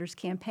Sanders'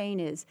 campaign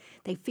is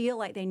they feel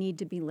like they need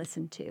to be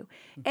listened to.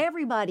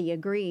 Everybody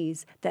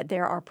agrees that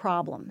there are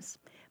problems,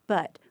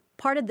 but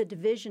part of the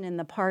division in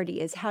the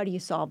party is how do you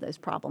solve those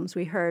problems?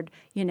 We heard,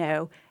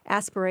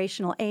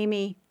 aspirational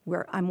Amy,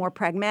 I'm more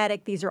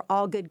pragmatic. These are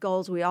all good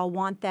goals. We all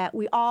want that.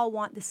 We all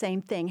want the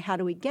same thing. How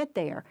do we get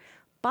there?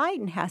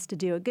 Biden has to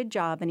do a good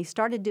job, and he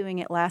started doing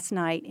it last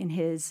night in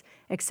his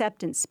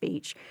acceptance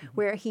speech,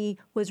 where he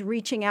was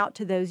reaching out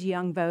to those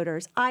young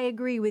voters. I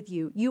agree with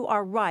you. You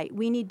are right.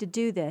 We need to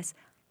do this.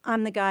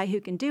 I'm the guy who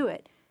can do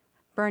it.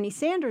 Bernie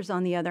Sanders,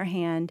 on the other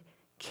hand,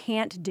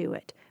 can't do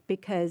it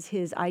because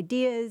his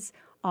ideas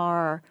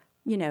are,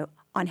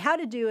 on how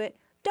to do it,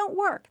 don't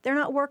work. They're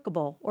not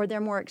workable, or they're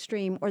more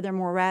extreme, or they're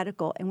more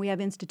radical, and we have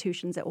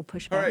institutions that will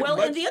push back. Right, Well,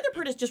 and the other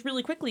part is just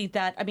really quickly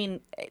that, I mean,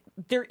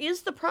 there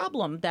is the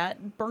problem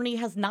that Bernie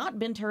has not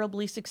been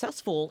terribly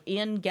successful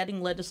in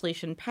getting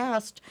legislation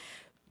passed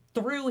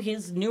through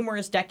his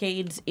numerous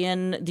decades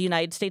in the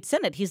United States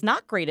Senate. He's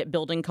not great at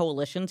building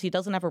coalitions. He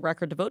doesn't have a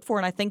record to vote for,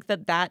 and I think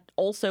that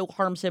also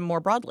harms him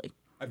more broadly.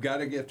 I've got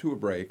to get to a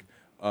break.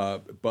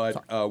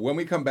 But when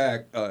we come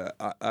back,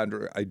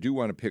 Andrea, I do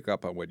want to pick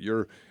up on what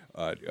you're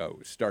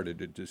started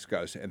to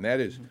discuss, and that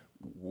is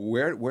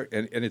where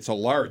and it's a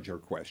larger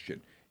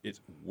question.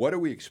 It's what do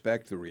we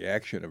expect the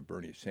reaction of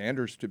Bernie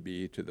Sanders to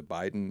be to the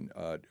Biden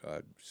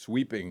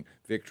sweeping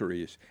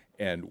victories,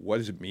 and what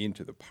does it mean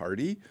to the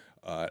party?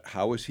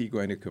 How is he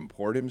going to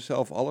comport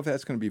himself? All of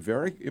that's going to be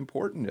very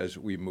important as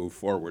we move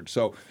forward.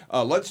 So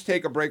let's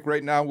take a break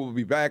right now. We'll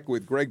be back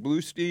with Greg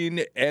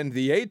Bluestein and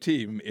the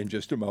A-Team in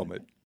just a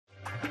moment.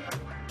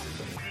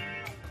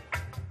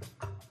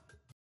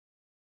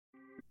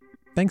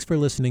 Thanks for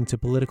listening to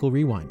Political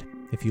Rewind.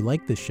 If you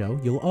like this show,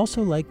 you'll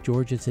also like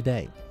Georgia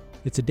Today.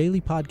 It's a daily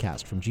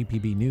podcast from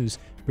GPB News,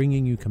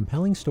 bringing you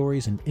compelling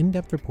stories and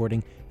in-depth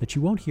reporting that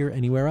you won't hear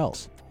anywhere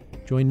else.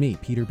 Join me,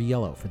 Peter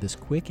Biello, for this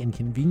quick and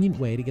convenient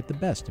way to get the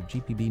best of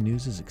GPB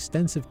News'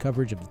 extensive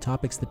coverage of the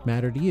topics that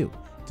matter to you,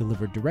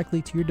 delivered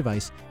directly to your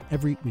device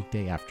every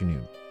weekday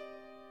afternoon.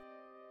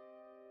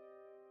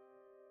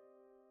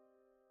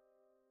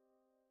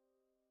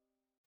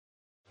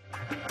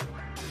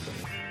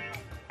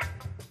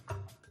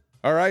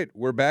 All right,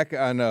 we're back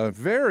on a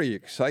very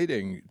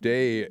exciting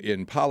day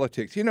in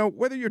politics.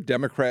 Whether you're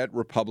Democrat,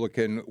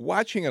 Republican,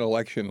 watching an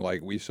election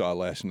like we saw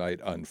last night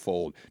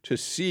unfold, to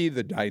see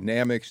the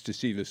dynamics, to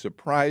see the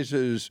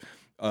surprises,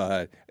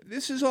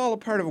 this is all a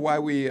part of why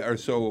we are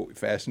so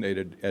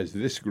fascinated, as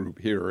this group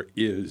here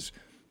is,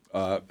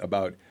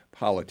 about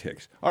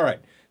politics. All right,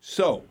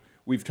 so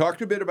we've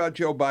talked a bit about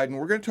Joe Biden.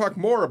 We're going to talk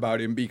more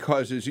about him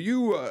because, as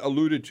you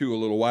alluded to a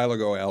little while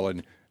ago,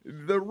 Alan,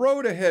 the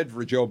road ahead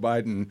for Joe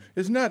Biden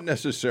is not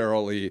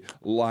necessarily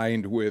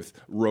lined with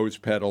rose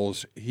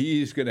petals.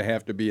 He's going to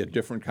have to be a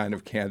different kind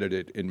of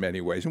candidate in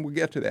many ways, and we'll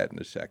get to that in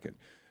a second.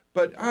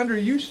 But,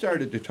 Andrea, you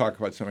started to talk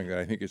about something that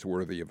I think is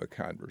worthy of a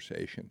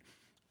conversation.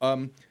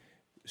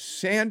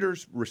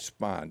 Sanders'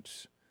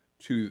 response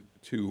to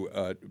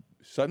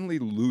suddenly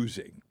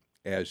losing,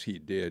 as he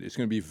did, is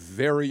going to be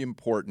very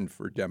important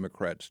for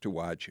Democrats to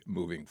watch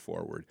moving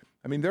forward.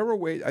 I mean,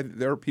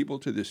 there are people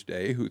to this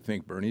day who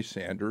think Bernie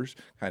Sanders'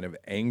 kind of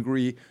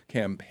angry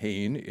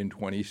campaign in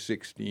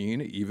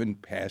 2016, even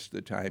past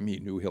the time he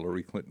knew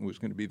Hillary Clinton was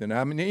going to be the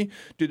nominee,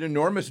 did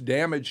enormous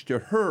damage to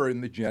her in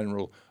the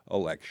general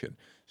election.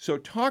 So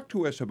talk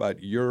to us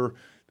about your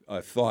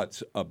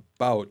thoughts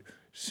about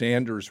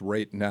Sanders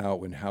right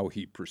now and how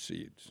he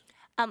proceeds.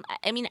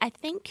 I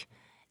think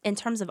in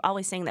terms of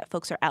always saying that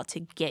folks are out to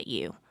get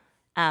you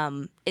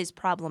is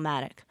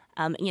problematic.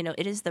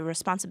 It is the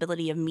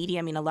responsibility of media.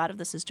 I mean, a lot of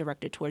this is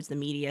directed towards the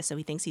media, so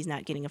he thinks he's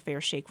not getting a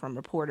fair shake from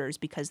reporters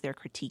because they're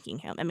critiquing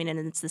him. I mean, and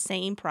it's the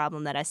same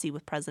problem that I see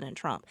with President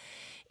Trump.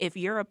 If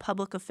you're a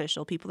public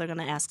official, people are going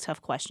to ask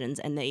tough questions,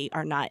 and they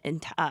are not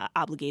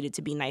obligated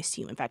to be nice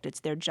to you. In fact, it's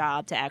their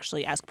job to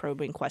actually ask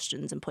probing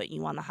questions and put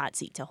you on the hot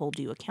seat to hold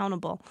you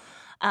accountable.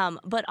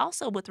 But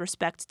also with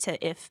respect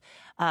to if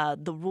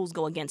the rules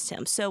go against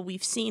him. So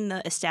we've seen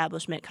the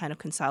establishment kind of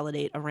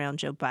consolidate around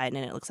Joe Biden,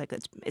 and it looks like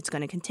it's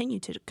going to continue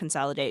to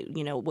consolidate,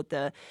 with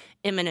the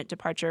imminent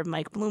departure of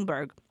Mike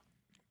Bloomberg.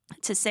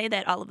 To say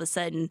that all of a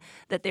sudden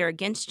that they're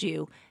against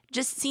you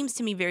just seems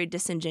to me very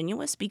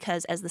disingenuous,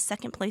 because as the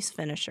second place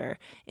finisher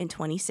in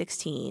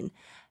 2016,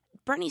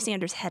 Bernie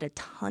Sanders had a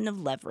ton of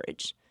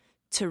leverage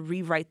to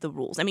rewrite the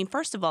rules. I mean,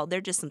 first of all,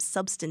 they're just some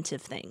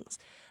substantive things.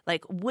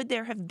 Like, would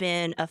there have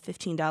been a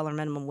 $15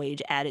 minimum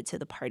wage added to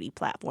the party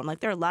platform? Like,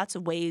 there are lots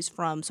of ways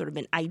from sort of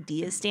an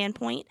idea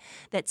standpoint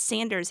that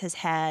Sanders has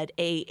had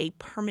a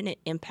permanent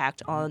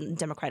impact on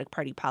Democratic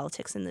Party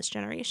politics in this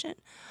generation.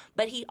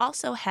 But he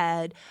also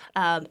had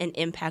an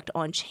impact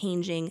on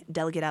changing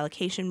delegate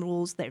allocation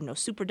rules. There are no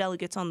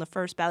superdelegates on the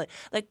first ballot.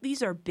 Like,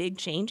 these are big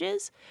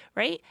changes,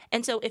 right?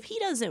 And so if he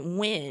doesn't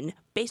win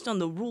based on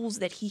the rules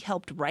that he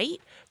helped write,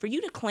 for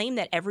you to claim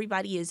that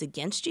everybody is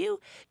against you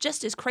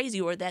just is crazy,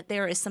 or that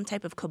there is some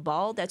type of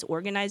cabal that's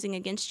organizing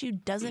against you,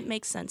 doesn't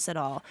make sense at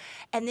all.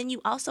 And then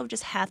you also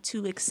just have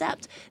to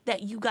accept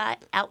that you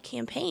got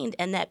out-campaigned,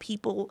 and that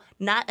people,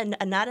 not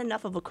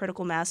enough of a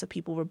critical mass of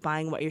people were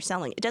buying what you're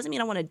selling. It doesn't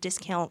mean I want to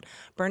discount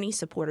Bernie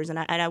supporters, and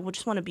I would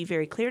just want to be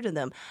very clear to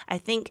them. I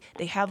think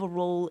they have a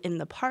role in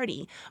the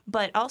party,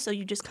 but also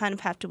you just kind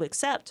of have to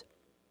accept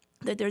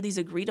that there are these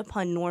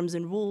agreed-upon norms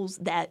and rules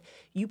that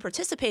you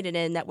participated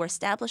in that were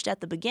established at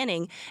the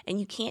beginning, and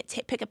you can't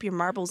pick up your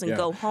marbles and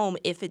go home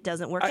if it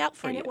doesn't work out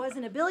for you. And it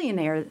wasn't a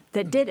billionaire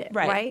that did it,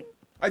 right?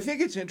 I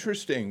think it's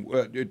interesting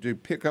to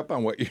pick up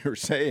on what you're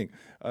saying.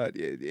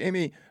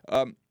 Amy,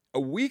 a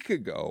week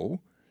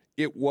ago,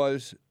 it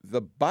was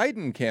the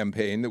Biden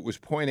campaign that was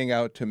pointing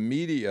out to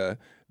media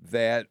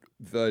that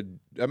the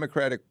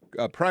Democratic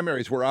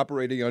primaries were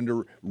operating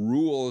under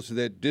rules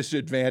that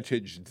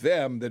disadvantaged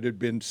them, that had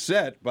been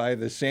set by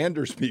the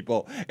Sanders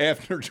people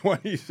after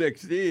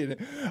 2016,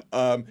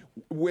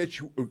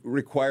 which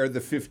required the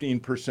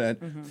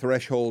 15%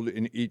 threshold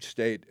in each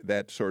state,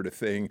 that sort of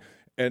thing.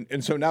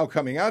 And so now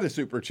coming out of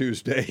Super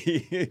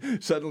Tuesday,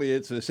 suddenly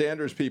it's the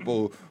Sanders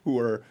people who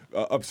are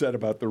upset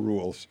about the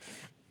rules.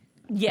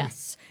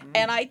 Yes.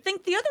 And I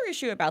think the other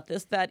issue about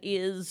this that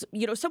is,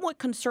 somewhat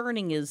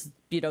concerning is,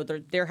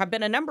 there have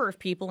been a number of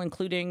people,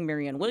 including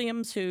Marianne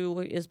Williams,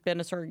 who has been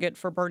a surrogate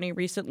for Bernie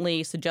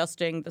recently,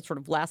 suggesting that sort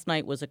of last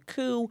night was a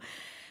coup.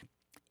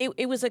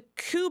 It was a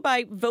coup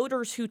by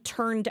voters who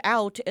turned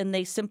out and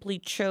they simply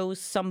chose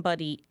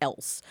somebody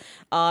else.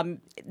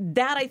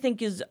 That, I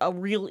think, is a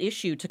real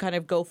issue to kind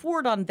of go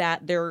forward on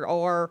that. There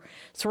are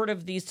sort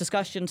of these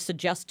discussions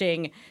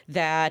suggesting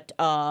that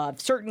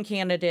certain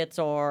candidates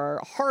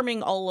are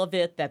harming all of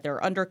it, that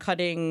they're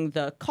undercutting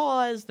the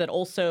cause,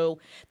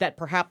 that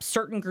perhaps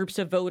certain groups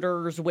of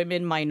voters,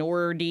 women,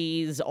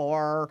 minorities,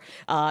 are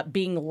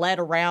being led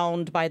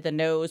around by the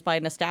nose by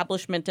an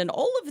establishment. And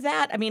all of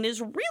that, I mean,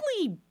 is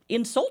really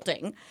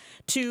insulting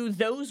to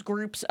those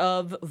groups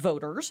of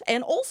voters,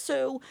 and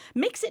also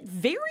makes it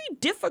very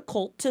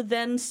difficult to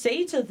then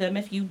say to them,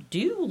 if you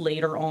do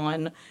later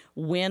on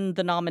win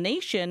the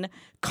nomination,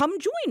 come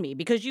join me,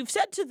 because you've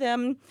said to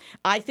them,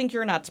 I think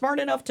you're not smart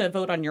enough to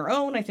vote on your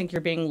own. I think you're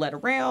being led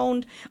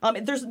around.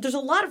 There's a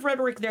lot of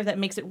rhetoric there that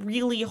makes it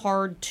really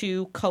hard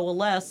to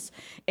coalesce.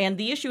 And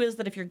the issue is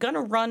that if you're going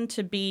to run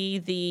to be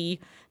the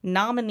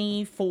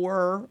nominee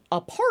for a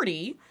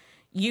party,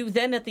 you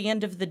then, at the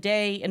end of the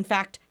day, in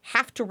fact,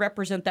 have to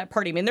represent that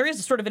party. I mean, there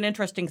is sort of an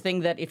interesting thing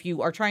that if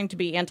you are trying to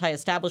be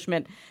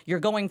anti-establishment, you're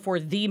going for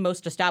the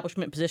most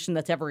establishment position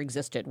that's ever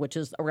existed, which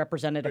is a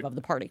representative of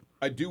the party.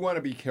 I do want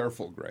to be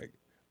careful, Greg,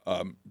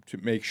 to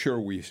make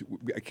sure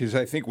because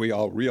I think we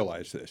all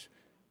realize this.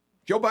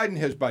 Joe Biden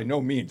has by no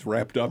means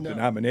wrapped up the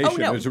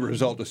nomination as a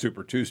result of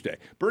Super Tuesday.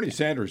 Bernie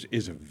Sanders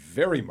is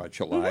very much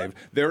alive.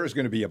 There is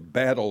going to be a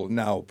battle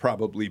now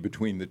probably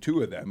between the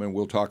two of them, and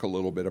we'll talk a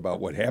little bit about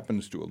what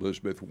happens to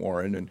Elizabeth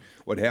Warren and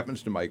what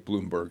happens to Mike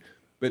Bloomberg.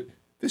 But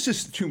this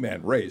is the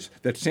two-man race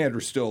that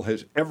Sanders still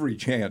has every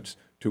chance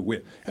to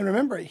win. And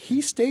remember, he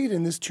stayed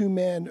in this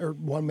two-man or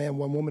one-man,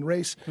 one-woman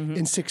race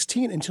in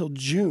 16 until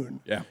June.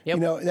 Yeah.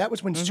 Yep. That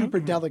was when super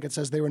delegates,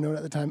 as they were known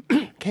at the time,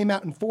 came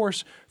out in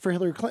force for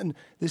Hillary Clinton.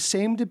 The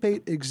same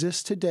debate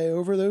exists today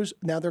over those.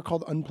 Now they're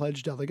called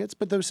unpledged delegates,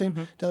 but those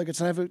same delegates.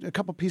 And I have a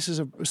couple pieces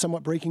of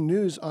somewhat breaking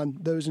news on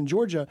those in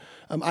Georgia.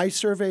 I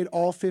surveyed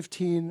all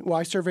 15. Well,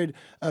 I surveyed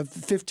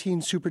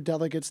 15 super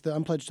delegates, the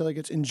unpledged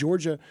delegates in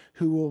Georgia,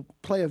 who will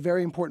play a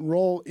very important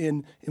role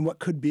in what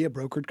could be a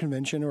brokered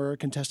convention or a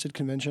contested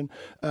convention convention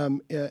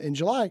in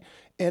July,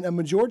 and a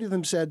majority of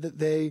them said that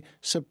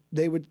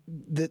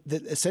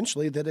that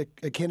essentially that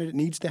a candidate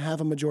needs to have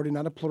a majority,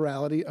 not a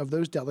plurality, of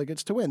those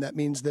delegates to win. That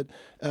means that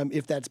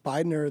if that's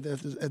Biden or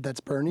if that's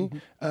Bernie,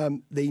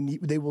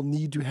 they will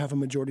need to have a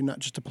majority, not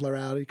just a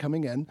plurality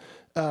coming in.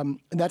 And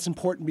that's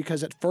important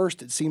because at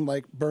first it seemed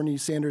like Bernie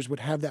Sanders would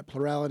have that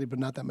plurality but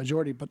not that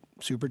majority. But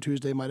Super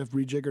Tuesday might have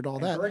rejiggered all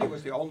that. Bernie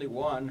was the only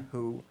one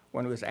who,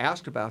 when he was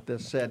asked about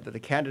this, said that the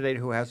candidate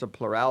who has a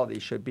plurality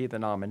should be the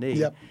nominee.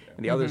 Yep.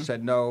 And the others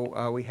said,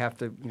 no, we have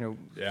to,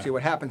 see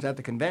what happens at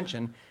the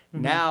convention.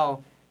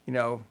 Now,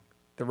 the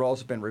roles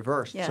have been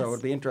reversed. Yes. So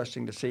it'll be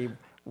interesting to see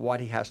what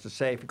he has to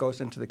say if he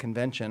goes into the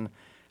convention,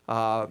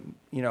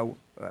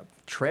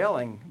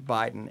 trailing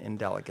Biden in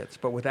delegates,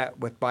 but with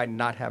Biden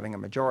not having a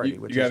majority,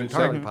 which is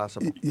entirely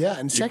possible. Yeah,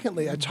 and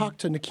secondly, I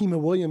talked to Nikema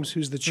Williams,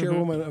 who's the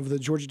chairwoman of the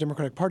Georgia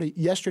Democratic Party,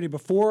 yesterday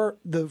before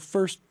the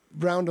first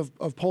round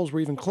of polls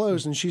were even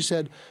closed, and she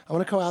said, I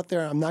want to go out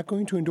there, I'm not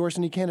going to endorse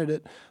any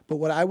candidate, but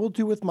what I will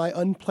do with my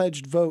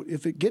unpledged vote,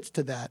 if it gets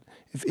to that,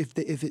 if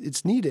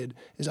it's needed,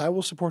 is I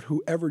will support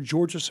whoever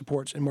Georgia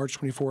supports in March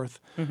 24th,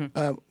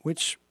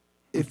 which...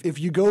 If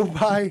you go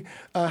by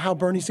how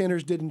Bernie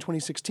Sanders did in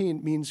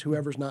 2016, means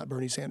whoever's not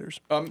Bernie Sanders.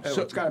 So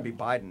it's got to be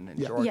Biden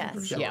in Georgia. Yes.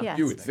 For sure. Yes.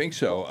 You would think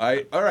so.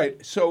 All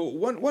right. So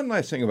one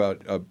last thing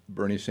about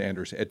Bernie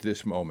Sanders at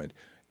this moment.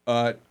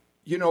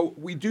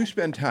 We do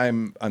spend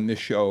time on this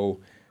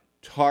show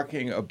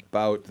talking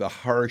about the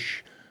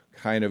harsh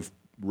kind of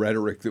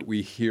rhetoric that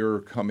we hear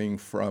coming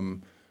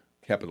from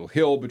Capitol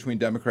Hill between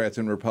Democrats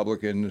and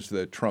Republicans,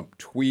 the Trump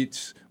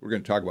tweets. We're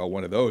going to talk about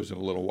one of those in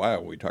a little while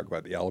when we talk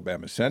about the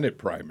Alabama Senate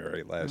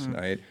primary last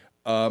night.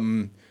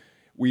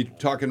 We're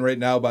talking right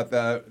now about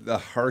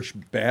the harsh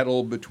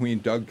battle between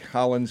Doug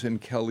Collins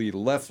and Kelly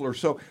Loeffler.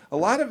 So a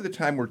lot of the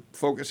time we're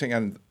focusing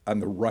on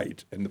the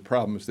right and the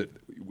problems that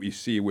we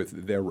see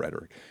with their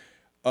rhetoric.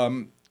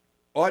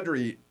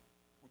 Audrey,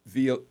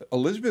 the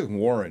Elizabeth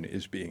Warren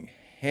is being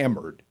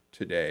hammered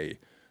today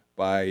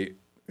by...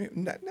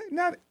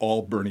 Not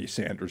all Bernie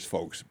Sanders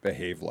folks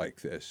behave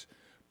like this,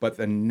 but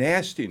the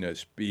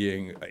nastiness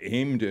being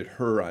aimed at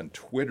her on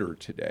Twitter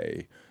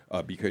today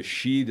because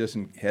she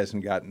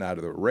hasn't gotten out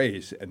of the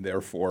race and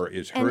therefore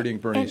is hurting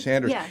Bernie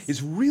Sanders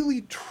is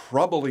really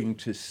troubling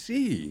to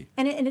see.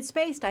 And it's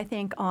based, I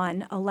think,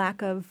 on a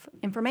lack of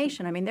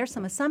information. I mean, there's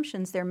some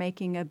assumptions they're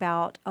making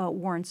about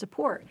Warren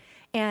support.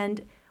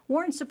 And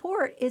Warren's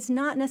support is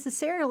not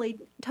necessarily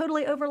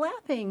totally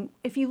overlapping.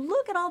 If you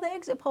look at all the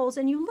exit polls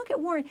and you look at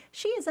Warren,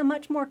 she is a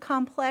much more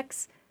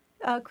complex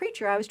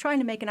creature. I was trying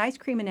to make an ice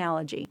cream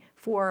analogy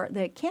for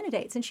the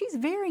candidates, and she's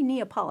very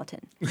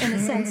Neapolitan in the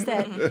sense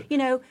that,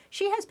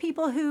 she has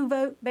people who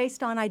vote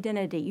based on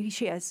identity.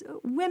 She has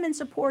women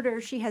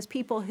supporters. She has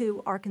people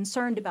who are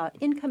concerned about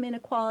income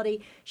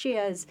inequality. She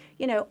has,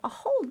 a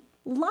whole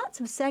lots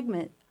of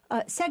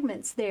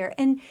segments there.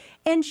 And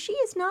she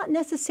is not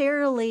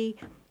necessarily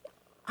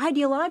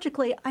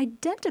ideologically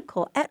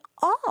identical at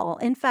all.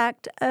 In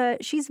fact,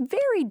 she's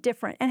very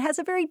different and has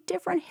a very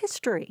different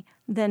history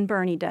than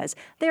Bernie does.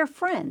 They're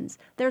friends.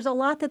 There's a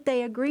lot that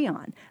they agree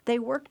on. They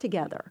work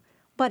together.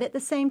 But at the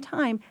same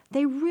time,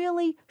 they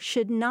really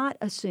should not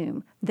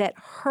assume that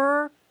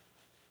her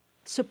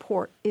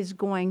support is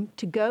going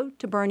to go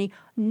to Bernie,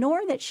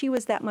 nor that she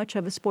was that much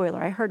of a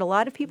spoiler. I heard a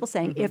lot of people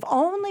saying, if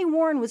only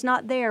Warren was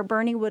not there,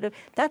 Bernie would have.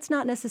 That's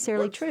not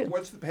necessarily true.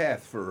 What's the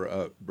path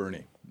for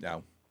Bernie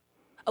now?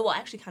 Oh, well, I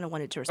actually kind of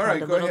wanted to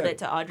respond a little bit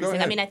to Audrey's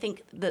thing. I mean, I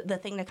think the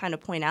thing to kind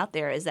of point out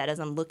there is that as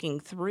I'm looking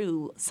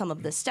through some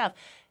of this stuff,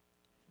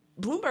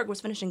 Bloomberg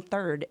was finishing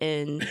third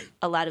in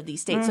a lot of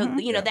these states. So,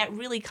 that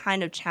really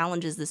kind of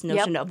challenges this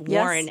notion of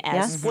Warren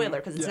as spoiler,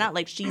 because it's not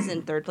like she's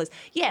in third place.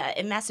 Yeah,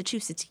 in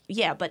Massachusetts,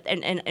 but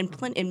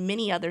in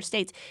many other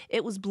states,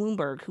 it was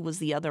Bloomberg who was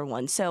the other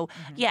one. So,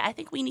 I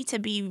think we need to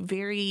be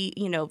very,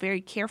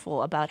 very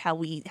careful about how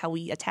we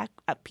attack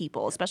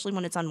people, especially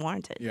when it's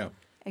unwarranted. Yeah,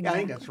 I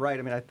think that's right.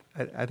 I mean,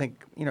 I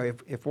think,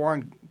 if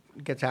Warren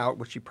gets out,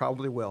 which she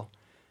probably will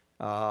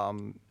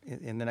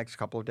in the next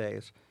couple of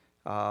days,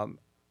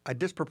 a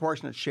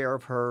disproportionate share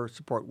of her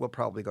support will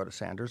probably go to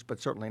Sanders,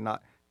 but certainly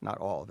not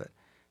all of it.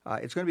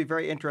 It's going to be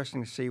very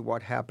interesting to see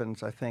what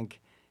happens, I think,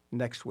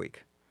 next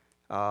week.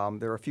 There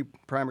are a few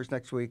primaries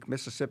next week.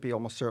 Mississippi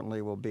almost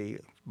certainly will be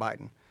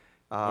Biden.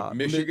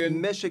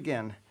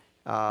 Michigan,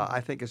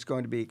 I think, is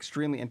going to be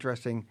extremely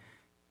interesting.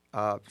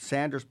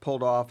 Sanders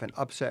pulled off an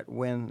upset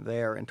win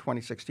there in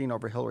 2016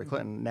 over Hillary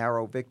Clinton,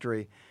 narrow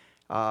victory.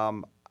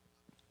 I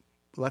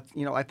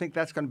think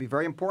that's going to be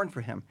very important for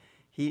him.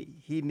 He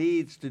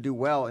needs to do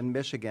well in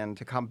Michigan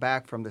to come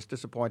back from this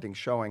disappointing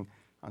showing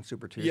on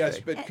Super Tuesday. Yes,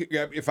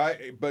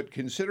 but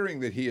considering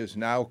that he is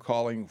now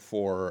calling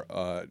for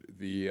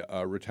the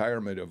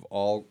retirement of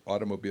all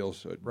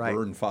automobiles that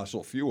burn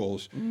fossil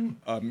fuels,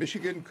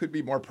 Michigan could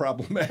be more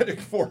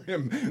problematic for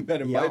him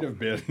than it might have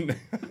been.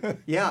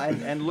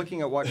 and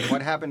looking at what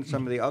happened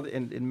some of the other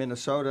in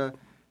Minnesota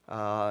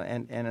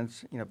and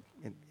it's, in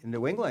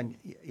New England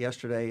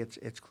yesterday,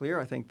 it's clear,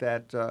 I think,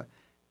 that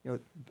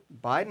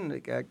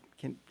Biden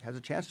has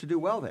a chance to do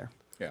well there.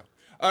 Yeah.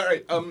 All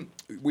right.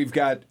 We've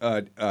got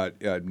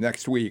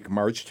next week,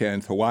 March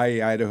 10th,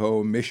 Hawaii,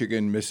 Idaho,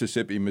 Michigan,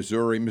 Mississippi,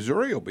 Missouri.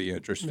 Missouri will be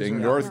interesting.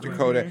 North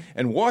Dakota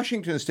and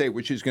Washington State,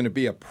 which is going to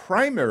be a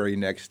primary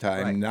next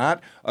time,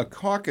 not a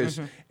caucus.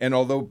 And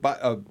although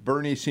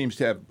Bernie seems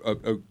to have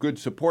a good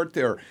support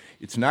there,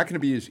 it's not going to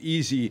be as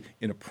easy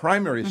in a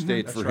primary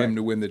state for him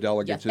to win the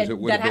delegates as it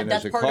would have been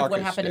as a caucus. That's part of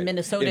what happened in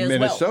Minnesota as well.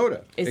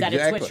 Minnesota, is that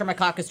it switched from a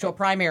caucus to a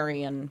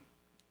primary. And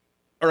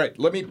all right,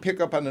 let me pick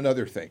up on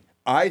another thing.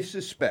 I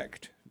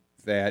suspect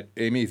that,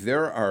 Amy,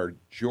 there are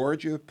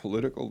Georgia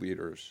political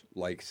leaders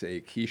like,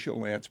 say, Keisha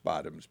Lance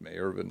Bottoms,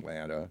 mayor of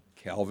Atlanta,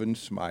 Calvin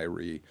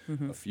Smyre,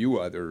 a few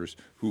others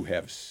who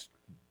have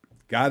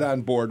got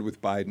on board with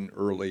Biden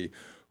early,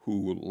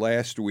 who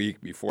last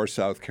week before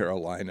South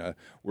Carolina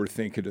were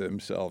thinking to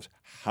themselves,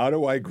 how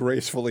do I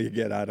gracefully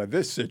get out of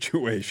this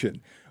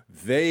situation?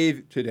 They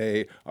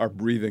today are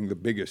breathing the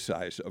biggest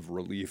sighs of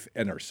relief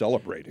and are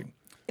celebrating.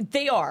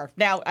 They are.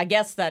 Now, I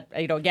guess that,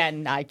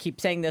 again, I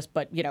keep saying this,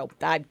 but,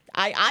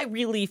 I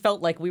really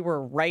felt like we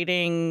were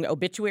writing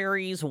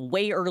obituaries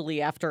way early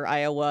after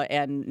Iowa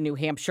and New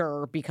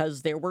Hampshire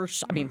because there were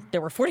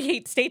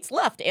 48 states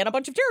left and a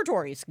bunch of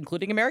territories,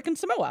 including American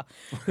Samoa,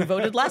 who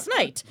voted last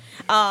night.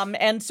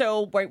 And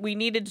so we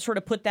needed to sort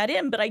of put that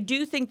in. But I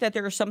do think that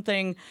there's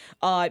something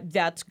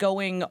that's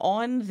going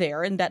on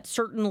there, and that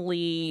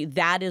certainly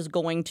that is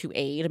going to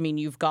aid.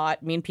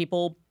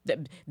 People,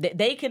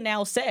 they can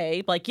now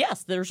say, like,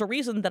 yes, there's a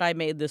reason that I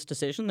made this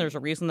decision. There's a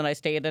reason that I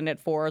stayed in it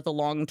for the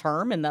long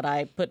term and that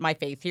I put my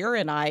faith here.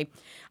 And I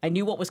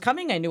knew what was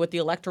coming. I knew what the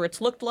electorates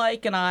looked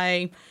like. And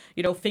I,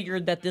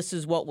 figured that this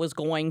is what was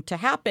going to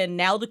happen.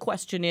 Now the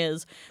question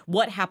is,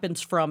 what happens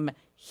from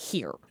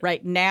here?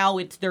 Right now,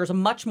 there's a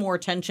much more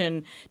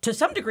attention to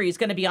some degree is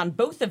going to be on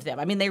both of them.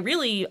 I mean, they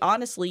really,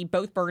 honestly,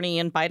 both Bernie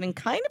and Biden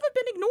kind of have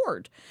been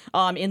ignored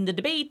in the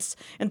debates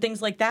and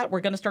things like that.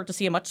 We're going to start to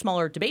see a much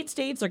smaller debate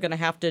stage. They're going to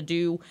have to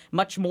do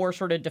much more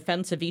sort of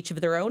defense of each of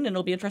their own, and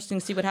it'll be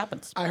interesting to see what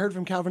happens. I heard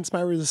from Calvin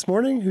Smyre this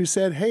morning who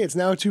said, hey, it's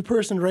now a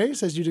two-person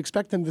race, as you'd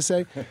expect them to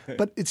say,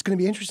 but it's going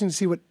to be interesting to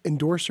see what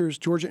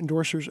Georgia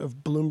endorsers of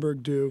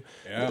Bloomberg do.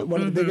 Yeah.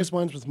 One of the biggest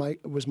ones was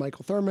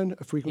Michael Thurman,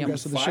 a frequent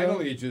guest of the show.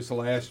 Finally, just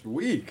last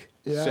week,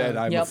 said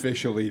I'm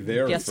officially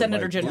there. Yes,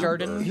 Senator Jim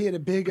Jordan. He had a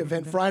big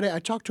event Friday. I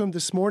talked to him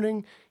this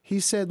morning. He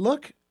said,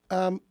 look,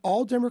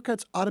 all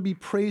Democrats ought to be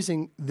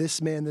praising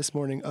this man this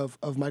morning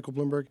of Michael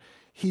Bloomberg.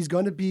 He's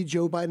going to be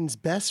Joe Biden's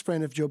best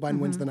friend if Joe Biden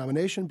wins the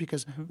nomination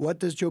because what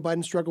does Joe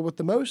Biden struggle with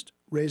the most?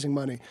 Raising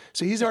money.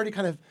 So he's already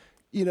kind of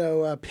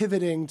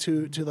pivoting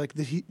to like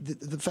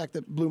the fact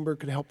that Bloomberg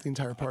could help the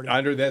entire party.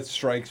 Andrew, that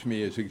strikes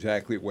me as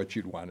exactly what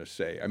you'd want to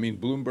say. I mean,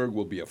 Bloomberg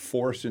will be a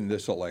force in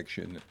this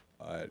election.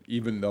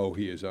 Even though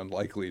he is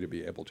unlikely to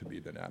be able to be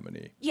the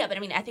nominee. Yeah, but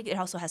I think it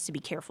also has to be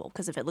careful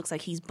because if it looks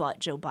like he's bought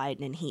Joe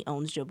Biden and he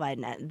owns Joe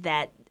Biden,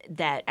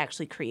 that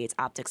actually creates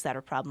optics that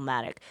are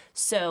problematic.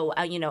 So,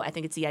 I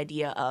think it's the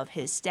idea of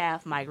his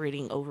staff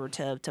migrating over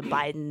to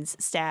Biden's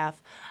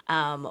staff.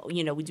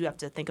 We do have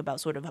to think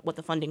about sort of what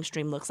the funding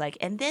stream looks like.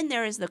 And then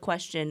there is the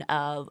question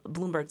of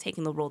Bloomberg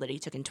taking the role that he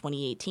took in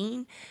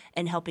 2018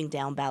 and helping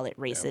down ballot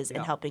races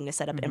and helping to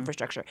set up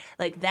infrastructure.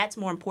 Like, that's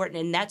more important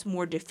and that's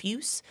more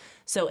diffuse.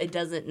 So it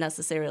doesn't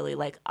necessarily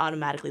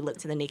automatically look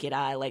to the naked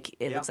eye like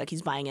it looks like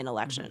he's buying an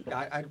election.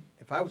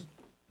 If I was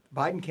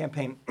Biden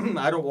campaign,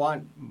 I don't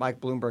want Mike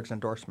Bloomberg's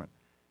endorsement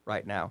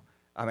right now.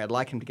 I'd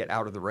like him to get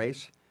out of the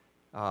race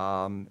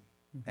and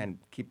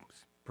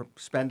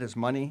spend his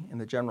money in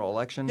the general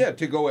election. Yeah,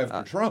 to go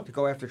after Trump. To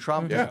go after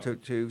Trump,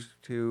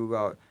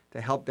 to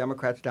help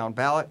Democrats down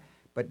ballot,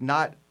 but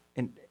not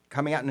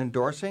coming out and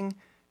endorsing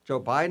Joe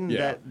Biden.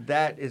 Yeah.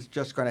 That is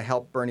just going to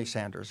help Bernie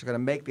Sanders. It's going to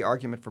make the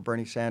argument for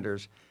Bernie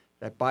Sanders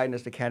that Biden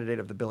is the candidate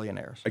of the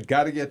billionaires. I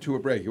got to get to a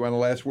break. You want a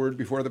last word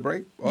before the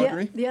break,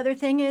 Audrey? Yeah, the other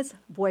thing is,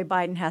 boy,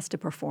 Biden has to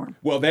perform.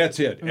 Well,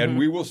 that's it. And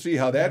we will see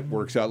how that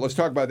works out. Let's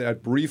talk about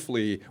that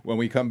briefly when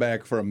we come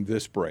back from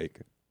this break.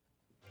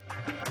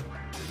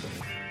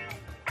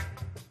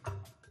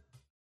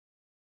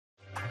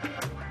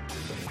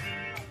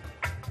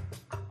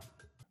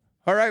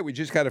 All right, we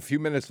just got a few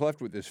minutes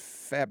left with this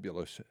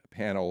fabulous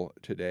panel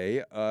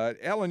today.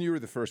 Alan, you were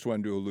the first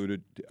one to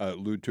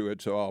allude to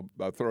it, so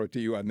I'll throw it to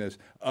you on this.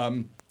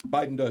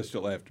 Biden does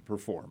still have to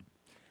perform.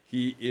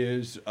 He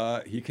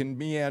can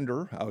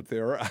meander out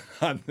there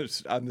on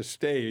the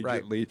stage,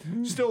 right. At least.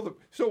 Still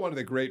one of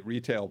the great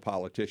retail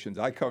politicians.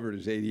 I covered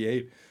his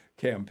 '88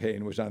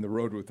 campaign, was on the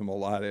road with him a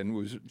lot, and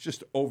was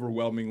just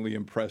overwhelmingly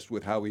impressed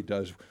with how he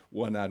does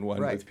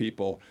one-on-one with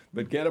people.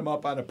 But get him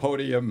up on a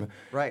podium,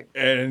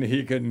 and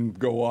he can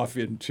go off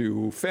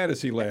into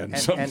fantasy land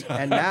sometime.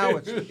 And now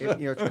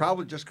it's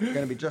probably just going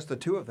to be just the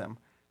two of them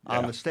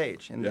on the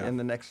stage in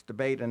the next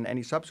debate and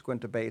any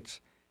subsequent debates.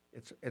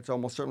 It's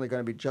almost certainly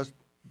going to be just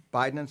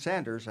Biden and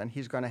Sanders, and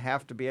he's going to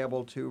have to be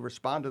able to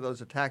respond to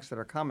those attacks that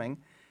are coming.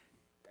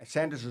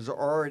 Sanders has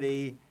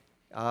already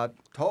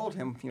told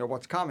him,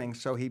 what's coming,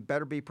 so he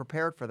better be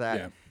prepared for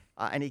that.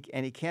 Yeah. And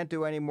he can't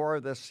do any more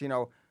of this,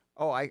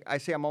 I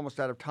see I'm almost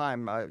out of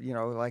time,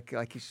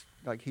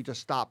 like he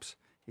just stops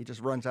He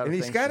just runs out and of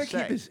he's things got to to keep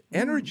say. his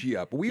energy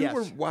up. We Yes.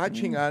 were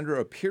watching under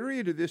a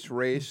period of this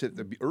race at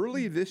the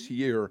early this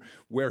year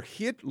where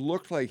he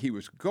looked like he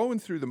was going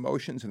through the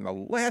motions, and the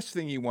last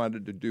thing he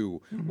wanted to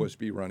do was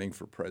be running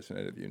for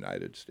president of the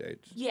United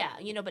States. Yeah,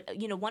 but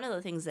one of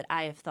the things that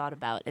I have thought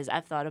about is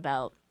I've thought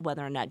about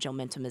whether or not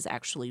Joe-mentum is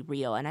actually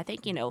real, and I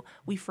think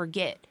we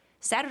forget.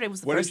 Saturday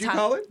was the What first did you time.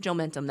 call it?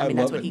 Joe-mentum. I I mean,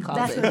 that's love what it. he calls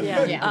That's it.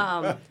 what,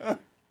 yeah.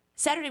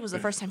 Saturday was the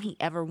first time he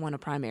ever won a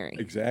primary.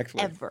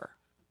 Exactly. Ever.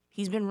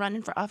 He's been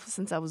running for office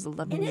since I was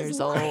 11 years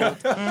old. Or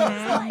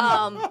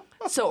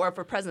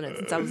for president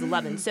since I was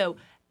 11. So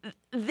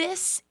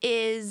this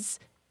is.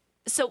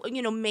 So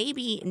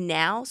maybe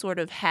now, sort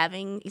of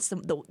having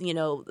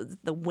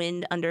the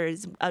wind under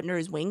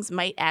his wings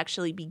might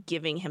actually be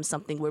giving him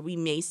something where we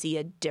may see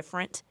a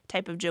different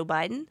type of Joe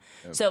Biden.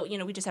 Yep.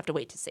 So we just have to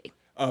wait to see.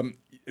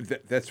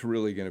 That's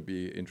really going to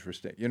be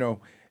interesting.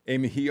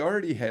 Amy, he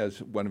already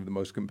has one of the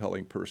most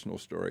compelling personal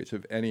stories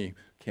of any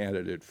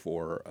candidate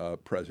for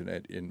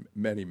president in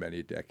many,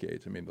 many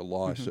decades. I mean, the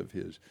loss of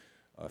his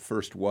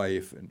first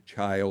wife and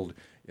child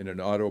in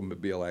an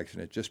automobile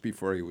accident just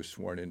before he was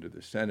sworn into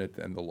the Senate,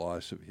 then the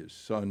loss of his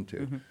son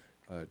to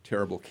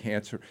terrible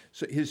cancer.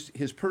 So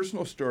his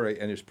personal story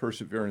and his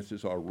perseverance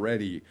is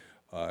already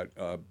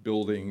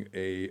building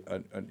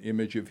an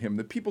image of him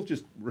that people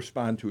just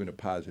respond to in a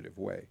positive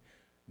way.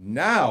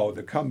 Now,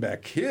 the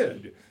comeback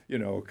kid,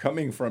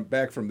 coming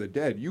back from the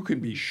dead, you can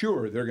be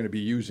sure they're going to be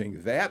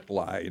using that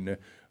line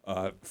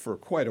for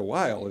quite a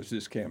while as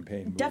this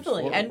campaign moves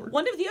Definitely. forward. And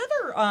one of the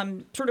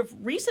other sort of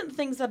recent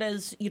things that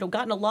has,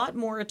 gotten a lot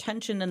more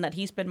attention and that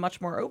he's been much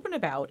more open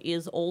about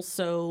is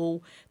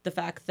also the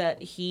fact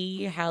that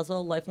he has a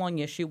lifelong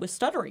issue with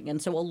stuttering.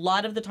 And so a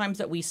lot of the times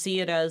that we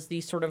see it as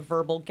these sort of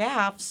verbal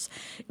gaffes,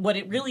 what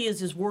it really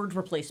is word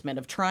replacement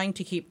of trying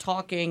to keep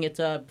talking. It's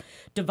a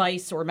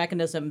device or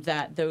mechanism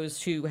that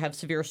those who have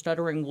severe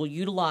stuttering will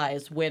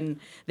utilize when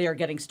they are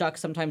getting stuck.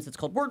 Sometimes it's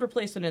called word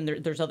replacement,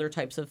 and there's other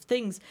types of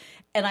things.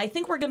 And I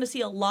think we're going to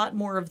see a lot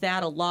more of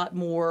that, a lot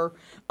more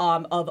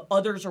of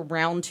others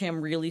around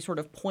him really sort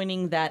of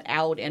pointing that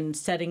out and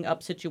setting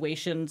up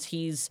situations.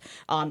 He's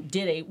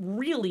did a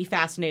really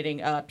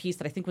fascinating piece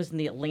that I think was in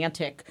The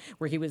Atlantic,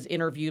 where he was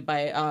interviewed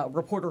by a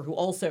reporter who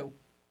also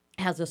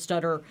has a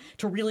stutter,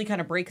 to really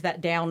kind of break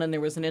that down. And there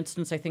was an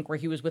instance, I think, where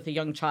he was with a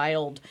young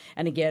child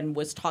and again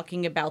was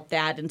talking about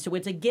that. And so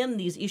it's again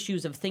these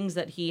issues of things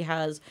that he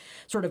has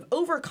sort of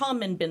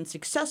overcome and been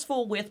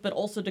successful with, but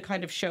also to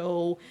kind of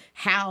show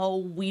how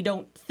we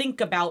don't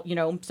think about,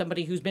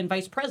 somebody who's been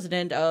vice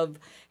president of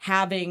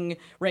having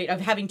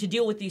to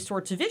deal with these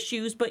sorts of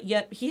issues, but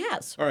yet he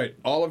has. All right.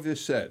 All of this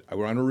said, I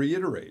want to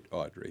reiterate,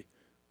 Audrey,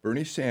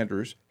 Bernie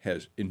Sanders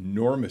has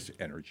enormous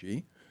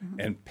energy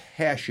and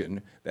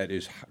passion that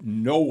is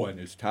no one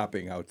is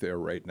topping out there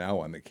right now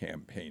on the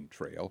campaign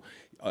trail.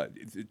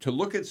 To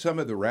look at some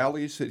of the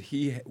rallies that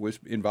he was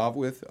involved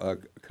with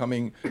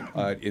coming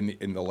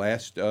in the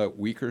last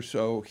week or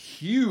so,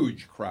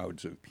 huge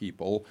crowds of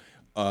people.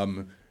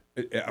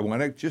 I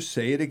want to just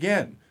say it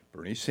again.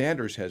 Bernie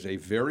Sanders has a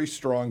very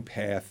strong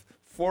path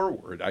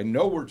forward. I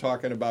know we're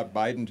talking about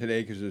Biden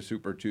today because of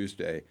Super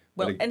Tuesday.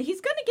 Well, and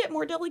he's going to get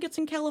more delegates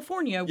in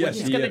California. Yes,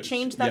 he's going to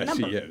change that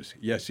number.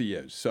 Yes, he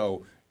is.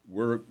 So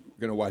we're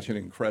going to watch an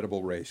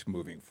incredible race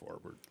moving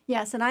forward.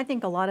 Yes, and I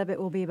think a lot of it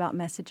will be about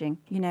messaging.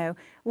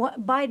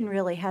 Biden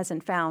really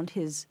hasn't found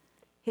his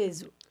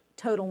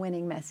total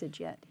winning message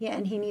yet,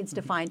 and he needs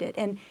to find it.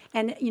 And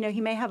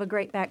he may have a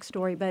great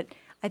backstory, but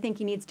I think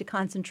he needs to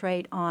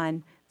concentrate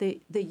on the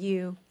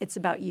you. It's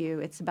about you.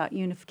 It's about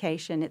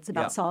unification. It's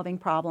about solving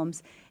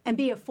problems, and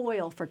be a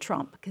foil for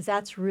Trump, because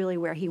that's really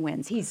where he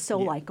wins. He's so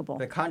likable.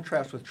 The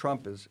contrast with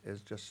Trump is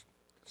just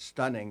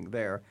stunning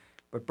there.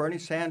 But Bernie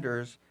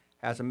Sanders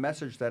has a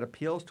message that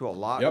appeals to a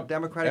lot of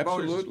Democratic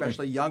voters,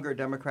 especially younger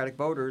Democratic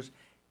voters,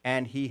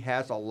 and he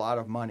has a lot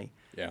of money.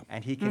 Yeah.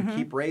 And he can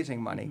keep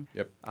raising money.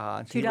 Yep.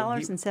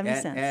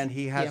 $2.70. And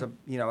he has a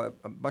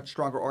much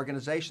stronger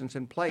organizations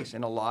in place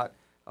in a lot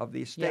of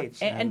these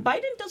states. And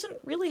Biden doesn't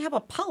really have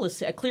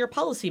a clear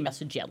policy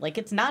message yet. Like,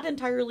 it's not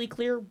entirely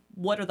clear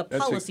what are the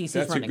policies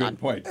he's running on. That's a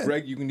good point.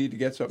 Greg, you need to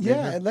get something in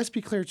Yeah, here. and let's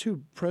be clear,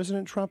 too.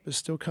 President Trump is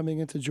still coming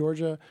into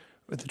Georgia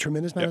with a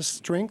tremendous amount of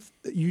strength.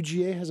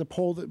 UGA has a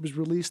poll that was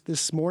released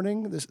this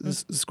morning,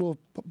 this School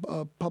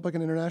of Public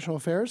and International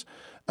Affairs,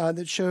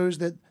 that shows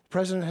that the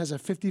president has a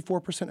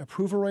 54%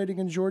 approval rating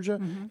in Georgia,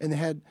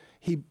 and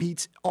he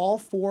beats all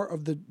four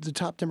of the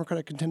top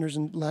Democratic contenders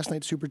in last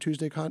night's Super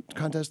Tuesday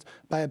contest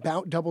by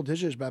about double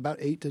digits, by about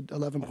 8 to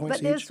 11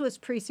 points But this was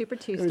pre-Super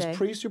Tuesday. It was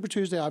pre-Super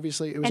Tuesday,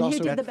 obviously. It was And who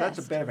also did the That's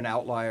a best? bit of an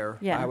outlier,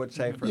 I would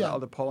say, for the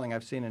other polling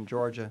I've seen in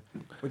Georgia,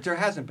 which there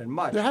hasn't been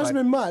much. There hasn't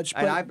been much,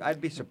 And but- I'd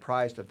be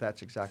surprised if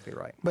that's exactly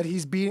right. But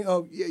he's beating.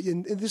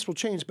 And this will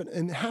change. But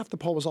and half the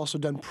poll was also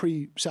done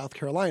pre-South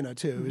Carolina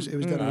too. It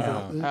was done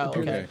over a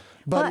period. okay.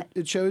 But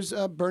it shows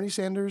Bernie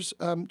Sanders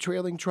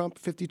trailing Trump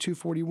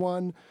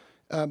 52-41,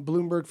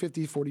 Bloomberg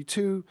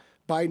 50-42,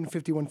 Biden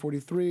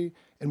 51-43,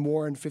 and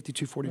Warren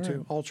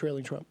 52-42, all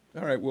trailing Trump.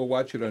 All right, we'll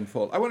watch it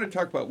unfold. I want to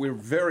talk about, we're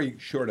very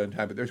short on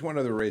time, but there's one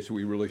other race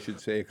we really should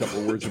say a couple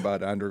of words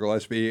about, Andrew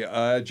Gillespie.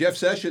 Jeff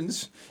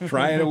Sessions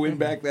trying to win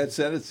back that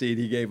Senate seat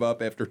he gave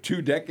up after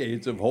 2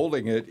 decades of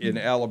holding it in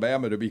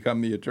Alabama to become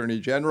the Attorney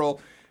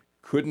General.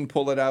 Couldn't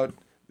pull it out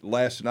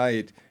last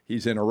night.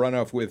 He's in a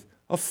runoff with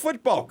a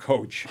football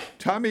coach,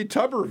 Tommy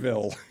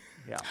Tuberville.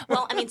 Yeah.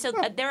 Well, I mean, so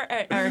there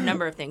are a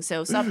number of things.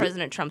 So saw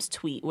President Trump's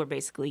tweet where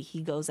basically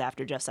he goes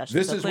after Jeff Sessions.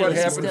 This So is clearly what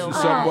he's happens still- to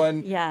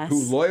someone yes.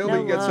 who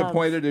loyally No gets love.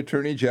 appointed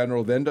Attorney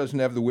General, then doesn't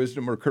have the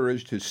wisdom or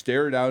courage to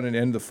stare down and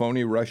end the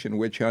phony Russian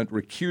witch hunt,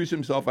 recuse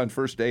himself on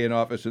first day in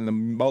office, and the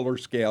Mueller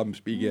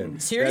scams begin.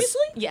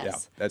 Seriously? Yes.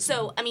 Yeah, that's-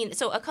 So, I mean,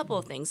 so a couple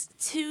of things.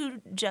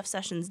 To Jeff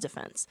Sessions'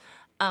 defense,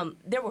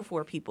 there were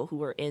 4 people who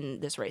were in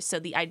this race. So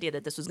the idea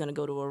that this was going to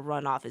go to a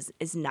runoff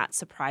is not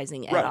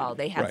surprising at Right, all.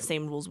 They have right. the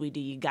same rules we do.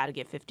 You got to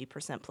get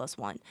 50% plus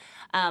 1.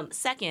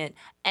 Second,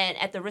 and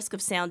at the risk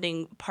of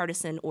sounding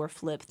partisan or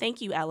flip,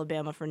 thank you,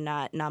 Alabama, for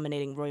not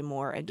nominating Roy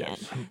Moore again.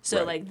 So,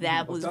 Right. like,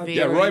 that was very,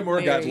 Yeah, Roy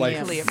Moore got very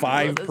like clear.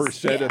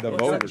 5% of the Yeah.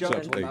 vote Doug or Jones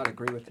would something. not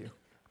agree with you.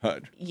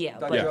 Yeah,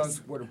 Doug but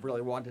Jones would have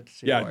really wanted to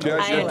see. Yeah, Roy Doug,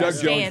 Moore. I Doug Jones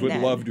understand would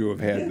that. love to have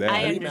had that.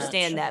 I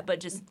understand that, but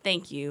just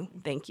thank you.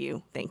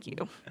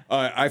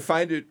 I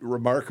find it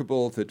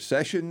remarkable that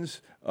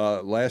Sessions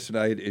last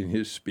night in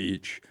his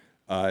speech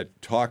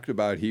talked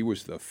about he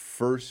was the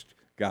first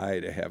guy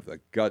to have the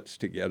guts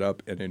to get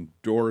up and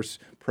endorse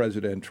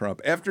President Trump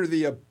after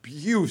the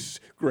abuse,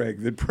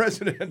 Greg, that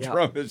President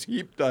Trump has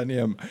heaped on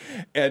him.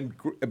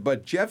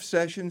 But Jeff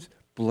Sessions,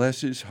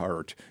 bless his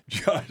heart,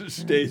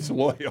 just stays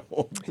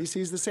loyal. He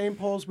sees the same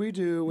polls we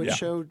do, which Yeah.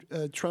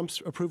 showed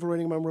Trump's approval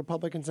rating among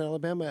Republicans in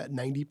Alabama at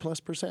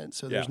 90+%.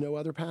 So there's Yeah. no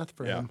other path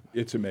for him.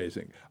 It's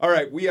amazing. All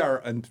right, we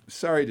are,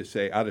 sorry to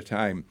say, out of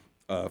time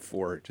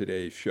for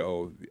today's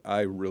show.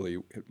 I really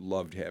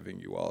loved having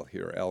you all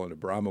here. Alan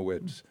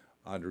Abramowitz,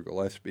 Andrew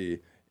Gillespie,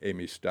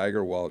 Amy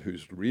Steigerwald,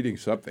 who's reading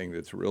something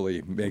that's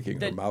really making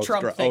The her mouth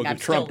Trump dry. thing, The I'm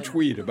Trump still-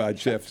 tweet about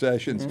Jeff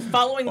Sessions.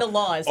 Following the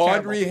law is terrible.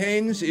 Audrey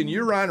Haynes, in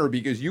your honor,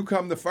 because you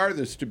come the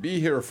farthest to be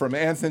here from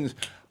Athens,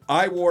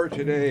 I wore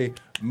today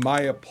my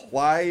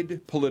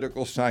Applied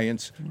Political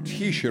Science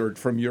T-shirt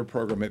from your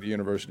program at the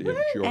University of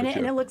Georgia.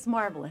 And it looks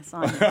marvelous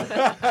on you.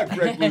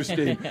 Greg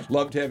Bluestein,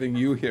 loved having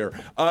you here.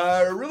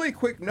 Really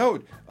quick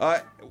note,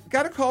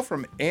 got a call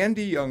from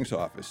Andy Young's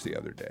office the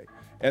other day.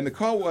 And the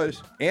call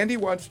was, Andy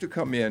wants to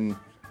come in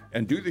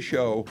and do the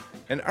show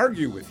and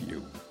argue with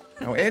you.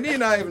 Now, Andy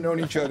and I have known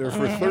each other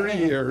for 30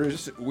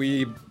 years.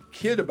 We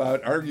kid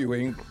about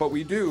arguing, but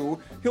we do.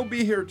 He'll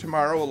be here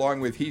tomorrow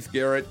along with Heath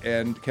Garrett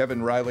and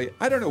Kevin Riley.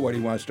 I don't know what he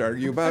wants to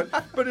argue about,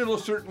 but it'll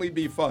certainly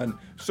be fun.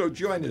 So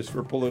join us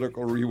for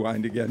Political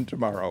Rewind again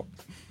tomorrow.